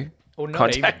 Minquo, Or not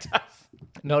contact even. us.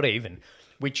 Not even.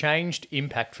 We changed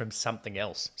Impact from something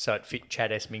else so it fit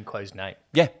Chad S. Minquo's name.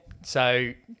 Yeah.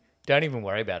 So don't even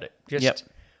worry about it. Just Yep.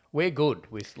 we're good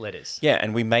with letters. Yeah,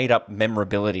 and we made up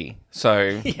memorability.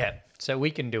 So Yeah, so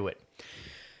we can do it.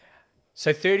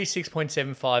 So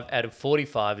 36.75 out of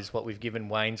 45 is what we've given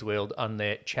Wayne's World on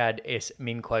the Chad S.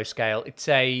 Minquo scale. It's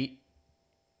a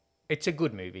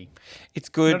good movie. it's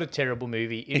good. Not a terrible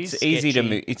movie. It's is easy to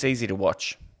sketchy. it's easy to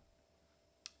watch.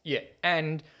 Yeah,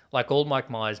 and like all Mike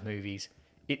Myers movies,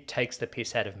 it takes the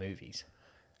piss out of movies.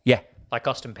 Yeah. Like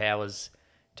Austin Powers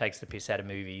takes the piss out of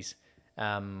movies.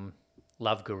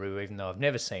 Love Guru, even though I've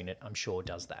never seen it, I'm sure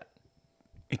does that.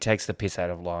 It takes the piss out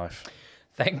of life.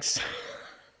 Thanks.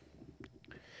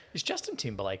 Is Justin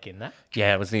Timberlake in that?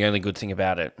 Yeah, it was the only good thing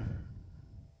about it.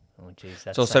 Oh, geez,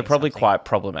 that's It's also saying probably something. quite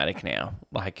problematic now.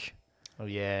 Like, Oh,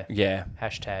 yeah. yeah,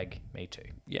 Hashtag me too.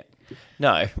 yeah.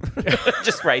 No,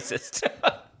 just racist.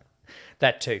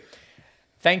 That too.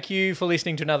 Thank you for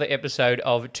listening to another episode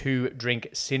of Two Drink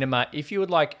Cinema. If you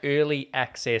would like early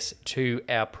access to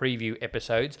our preview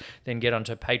episodes, then get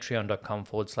onto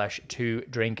patreon.com/Two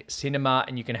Drink Cinema,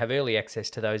 and you can have early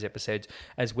access to those episodes,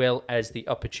 as well as the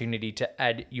opportunity to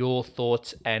add your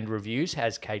thoughts and reviews,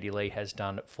 as Katie Lee has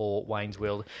done for Wayne's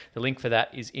World. The link for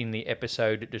that is in the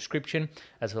episode description,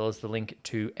 as well as the link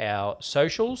to our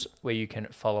socials, where you can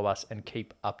follow us and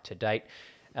keep up to date.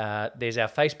 There's our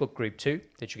Facebook group too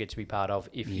that you get to be part of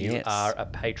if you are a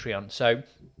Patreon. So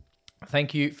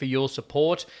thank you for your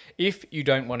support. If you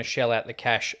don't want to shell out the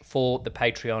cash for the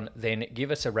Patreon, then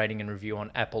give us a rating and review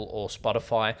on Apple or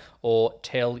Spotify, or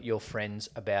tell your friends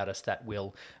about us. That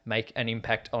will make an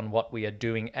impact on what we are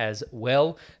doing as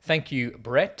well. Thank you,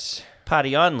 Brett.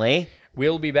 Party on, Lee.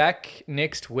 We'll be back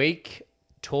next week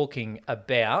talking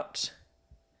about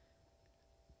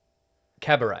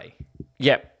Cabaret.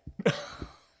 Yep.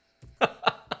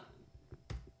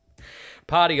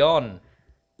 Party on.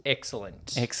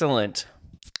 Excellent. Excellent.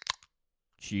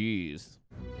 Jeez.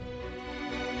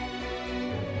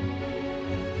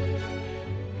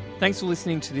 Thanks for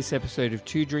listening to this episode of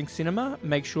Two Drink Cinema.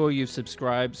 Make sure you've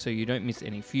subscribed so you don't miss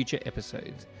any future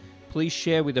episodes. Please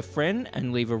share with a friend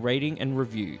and leave a rating and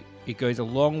review. It goes a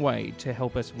long way to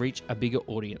help us reach a bigger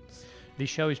audience. This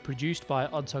show is produced by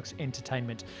Odd Socks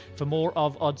Entertainment. For more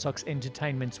of Odd Socks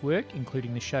Entertainment's work,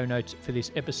 including the show notes for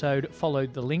this episode, follow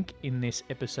the link in this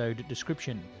episode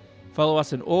description. Follow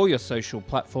us on all your social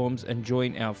platforms and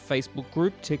join our Facebook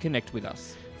group to connect with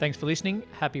us. Thanks for listening,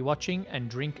 happy watching, and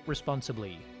drink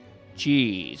responsibly.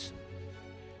 Cheers.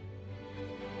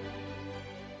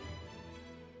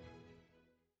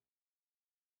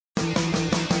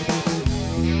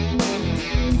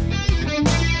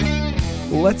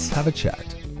 Let's have a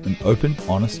chat, an open,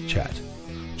 honest chat.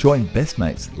 Join best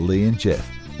mates Lee and Jeff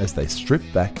as they strip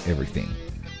back everything,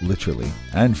 literally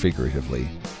and figuratively,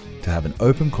 to have an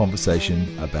open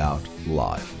conversation about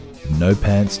life. No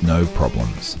pants, no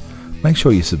problems. Make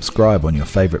sure you subscribe on your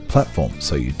favourite platform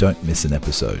so you don't miss an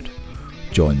episode.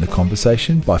 Join the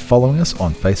conversation by following us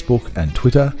on Facebook and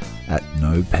Twitter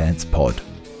 @NoPantsPod.